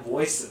people have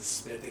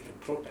voices where they can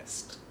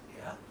protest.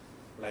 Yeah,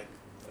 like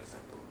for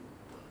example,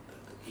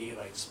 the gay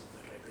rights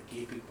movement. Right, the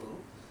gay people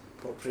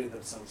portray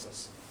themselves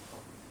as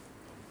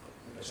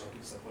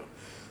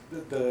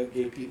the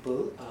gay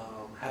people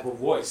have a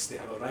voice, they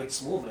have a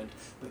rights movement,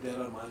 but there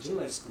are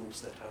marginalized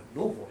groups that have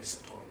no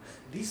voice at all.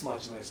 These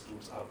marginalized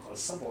groups are called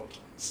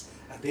subalterns,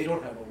 and they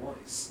don't have a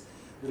voice.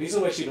 The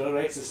reason why she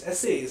writes this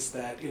essay is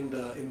that in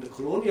the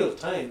colonial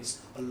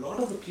times, a lot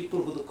of the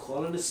people who the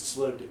colonists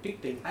were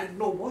depicting had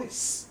no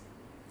voice.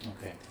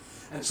 Okay.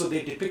 And so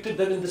they depicted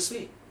them in this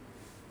way.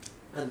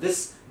 And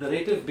this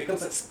narrative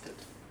becomes accepted.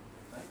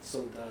 Right?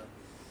 So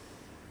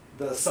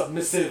the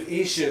submissive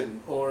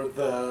Asian or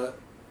the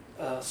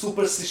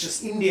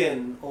superstitious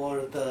Indian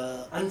or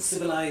the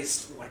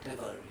uncivilized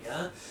whatever,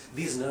 yeah,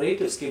 these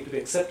narratives came to be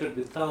accepted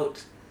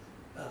without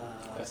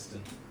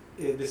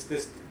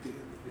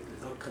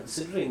without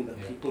considering the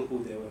people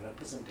who they were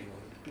representing or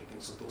depicting.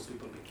 So those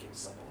people became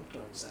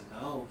subalterns, and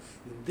now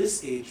in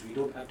this age we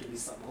don't have to be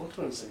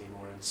subalterns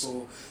anymore. And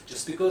so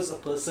just because a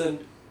person,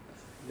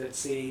 let's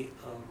say,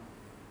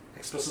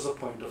 expresses a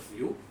point of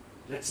view,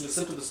 let's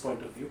listen to this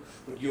point of view,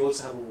 but you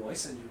also have a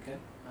voice and you can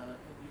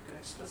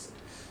express it.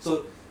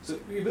 So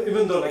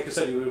even though, like you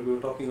said, we were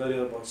talking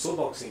earlier about soul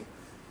boxing,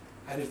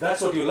 and if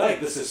that's what you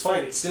like, this is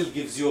fine. It still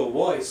gives you a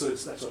voice. So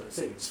that's what I'm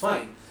saying. It's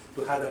fine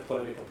to have that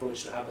polemic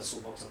approach, to have a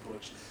soul box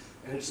approach,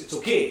 and it's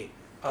okay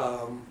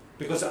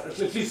because at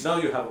least now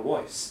you have a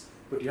voice.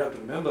 But you have to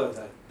remember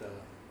that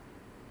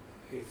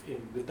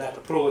with that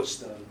approach,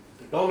 the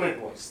dominant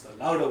voice, the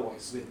louder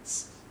voice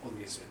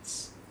always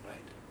wins,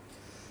 right?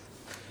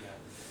 Yeah.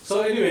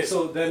 So anyway,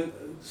 so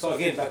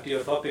again, back to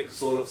your topic,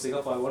 Soul of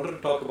Singapore. I wanted to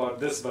talk about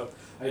this, but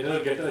I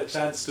didn't get a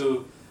chance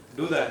to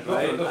do that,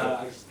 right?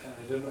 I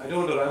don't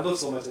want to ramble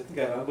so much. I think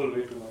I ramble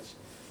way too much.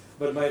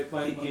 But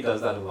he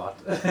does that a lot.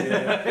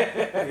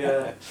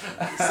 yeah.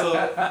 So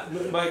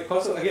my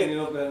concept, again,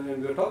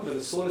 when we were talking about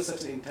the soul is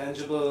such an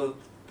intangible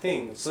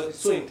thing. So it's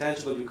so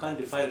intangible you can't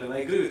define it. And I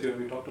agree with you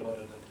when we talked about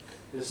it.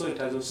 That it is so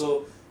intangible.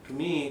 So to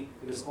me,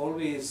 it is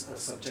always a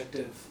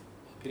subjective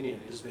opinion.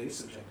 It is very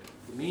subjective.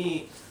 To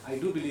me, I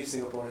do believe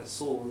Singapore has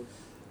soul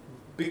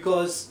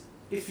because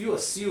if you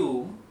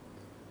assume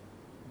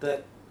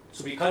that,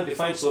 so we can't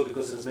define soul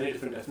because there's many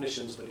different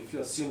definitions, but if you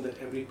assume that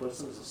every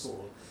person is a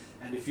soul,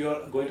 and if you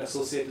are going to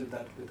associate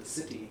that with the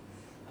city,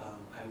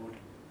 I would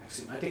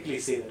axiomatically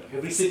say that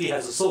every city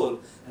has a soul,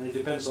 and it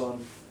depends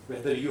on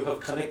whether you have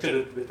connected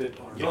it with it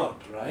or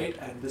not, right?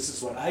 And this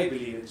is what I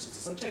believe, it's a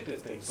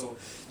subjective thing. So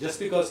just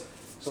because,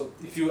 so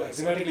if you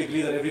axiomatically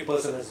believe that every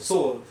person has a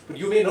soul, but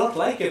you may not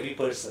like every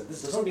person,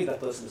 this does not mean that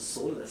person is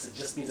soulless, it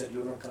just means that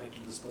you're not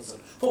connected to this person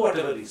for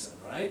whatever reason,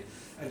 right?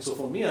 And so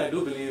for me, I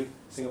do believe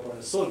Singapore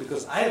has soul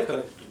because I have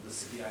connected to the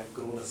city. I've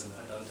grown as an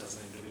adult, as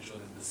an individual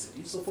in the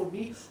city. So for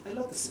me, I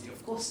love the city.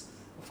 Of course,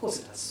 Of course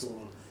it has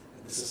soul.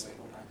 And this is like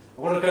what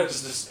I want to kind of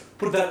just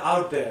put that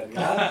out there.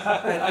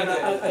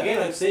 Yeah?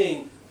 Again, I'm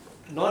saying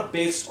not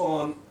based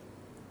on,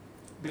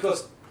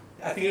 because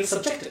I think it's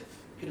subjective.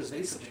 It is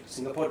very subjective.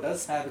 Singapore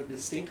does have a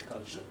distinct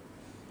culture.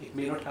 It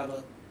may not have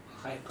a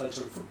high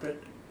cultural footprint,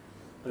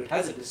 but it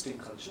has a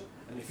distinct culture.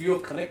 And if you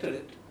have connected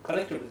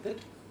with it,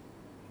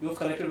 you have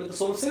connected with the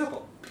soul of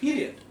Singapore,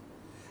 period.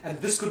 And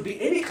this could be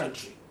any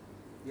country.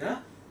 Yeah?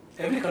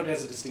 Every country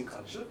has a distinct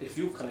culture. If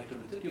you've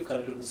connected with it, you've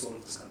connected with the soul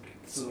of this country.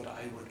 This is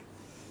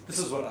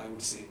what I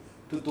would say.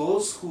 To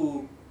those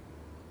who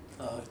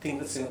think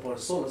that Singapore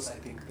is soulless, I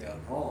think they are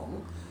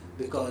wrong,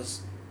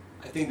 because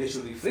I think they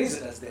should rephrase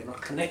it as they're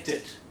not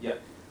connected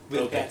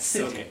with that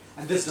city. Okay.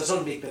 And this does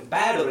not make them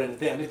bad or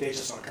anything. I mean, they're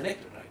just not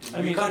connected, right? I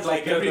mean, you can't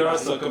like there everybody. are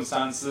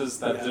circumstances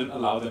that didn't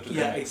allow them to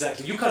Yeah, connect.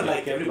 exactly. You can't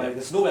like everybody.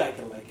 There's no way I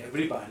can like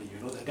everybody. You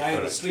know, the guy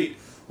on the street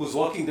who's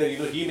walking there, you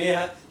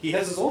know, he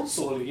has his own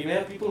soul. He may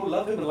have people who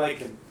love him and like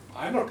him.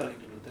 I'm not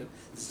connected with him.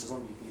 This does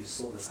not make me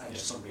soulless. I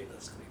just not made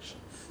this connection.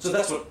 So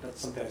that's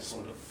something I just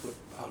want to put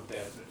out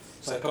there.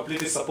 So I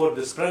completely support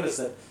this premise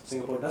that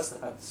Singapore does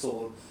have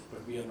soul,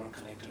 but we are not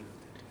connected with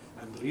it.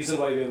 And the reason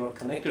why we are not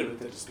connected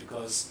with it is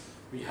because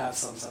we have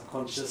some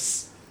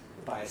subconscious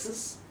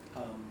biases.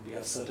 We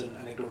have certain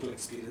anecdotal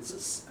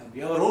experiences, and we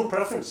have our own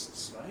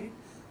preferences, right,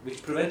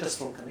 which prevent us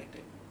from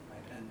connecting,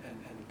 right?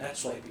 And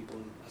that's why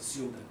people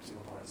assume that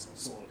Singapore has no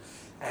soul,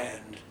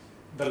 and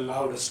the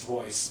loudest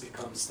voice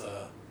becomes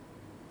the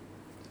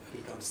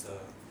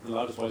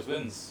loudest voice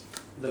wins.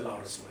 The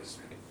loudest voice,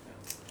 really.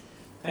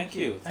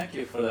 Yeah. Thank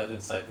you for that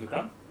insight,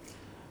 Vikram.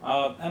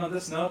 And on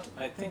this note,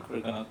 I think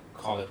we're gonna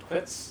call it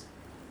quits.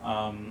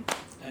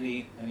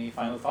 Any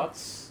final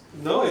thoughts?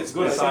 No, it's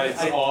good.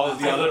 Besides all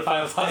the other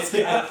final thoughts.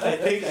 I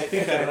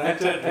think I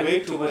ranted way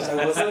too much.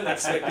 I wasn't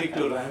expecting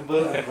to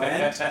ramble and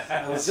rant.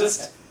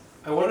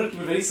 I wanted to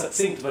be very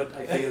succinct, but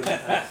I failed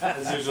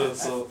as usual.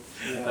 So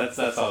yeah.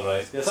 That's all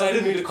right. Yeah, so I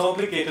didn't mean to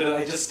complicate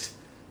it.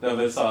 No,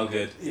 but it's all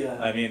good. Yeah.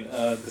 I mean,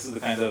 this is the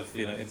kind of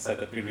insight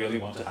that we really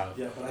want to have.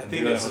 Yeah, but I And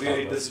think we it's don't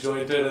really talk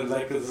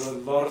about. There's a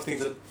lot of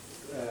things that.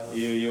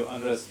 You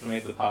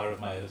underestimate the power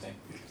of my editing.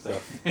 So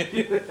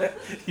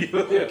you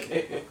will be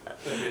okay.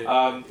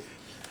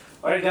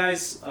 Alright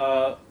guys,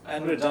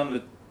 and we're done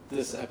with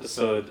this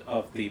episode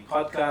of the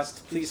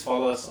podcast. Please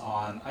follow us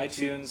on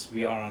iTunes,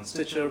 we are on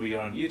Stitcher, we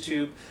are on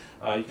YouTube.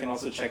 You can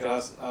also check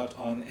us out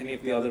on any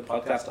of the other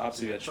podcast apps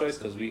of your choice,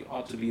 because we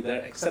ought to be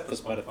there except for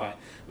Spotify,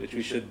 which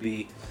we should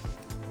be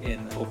in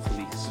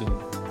hopefully soon.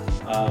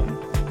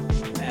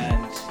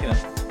 And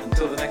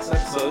until the next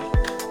episode,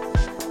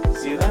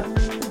 see you then.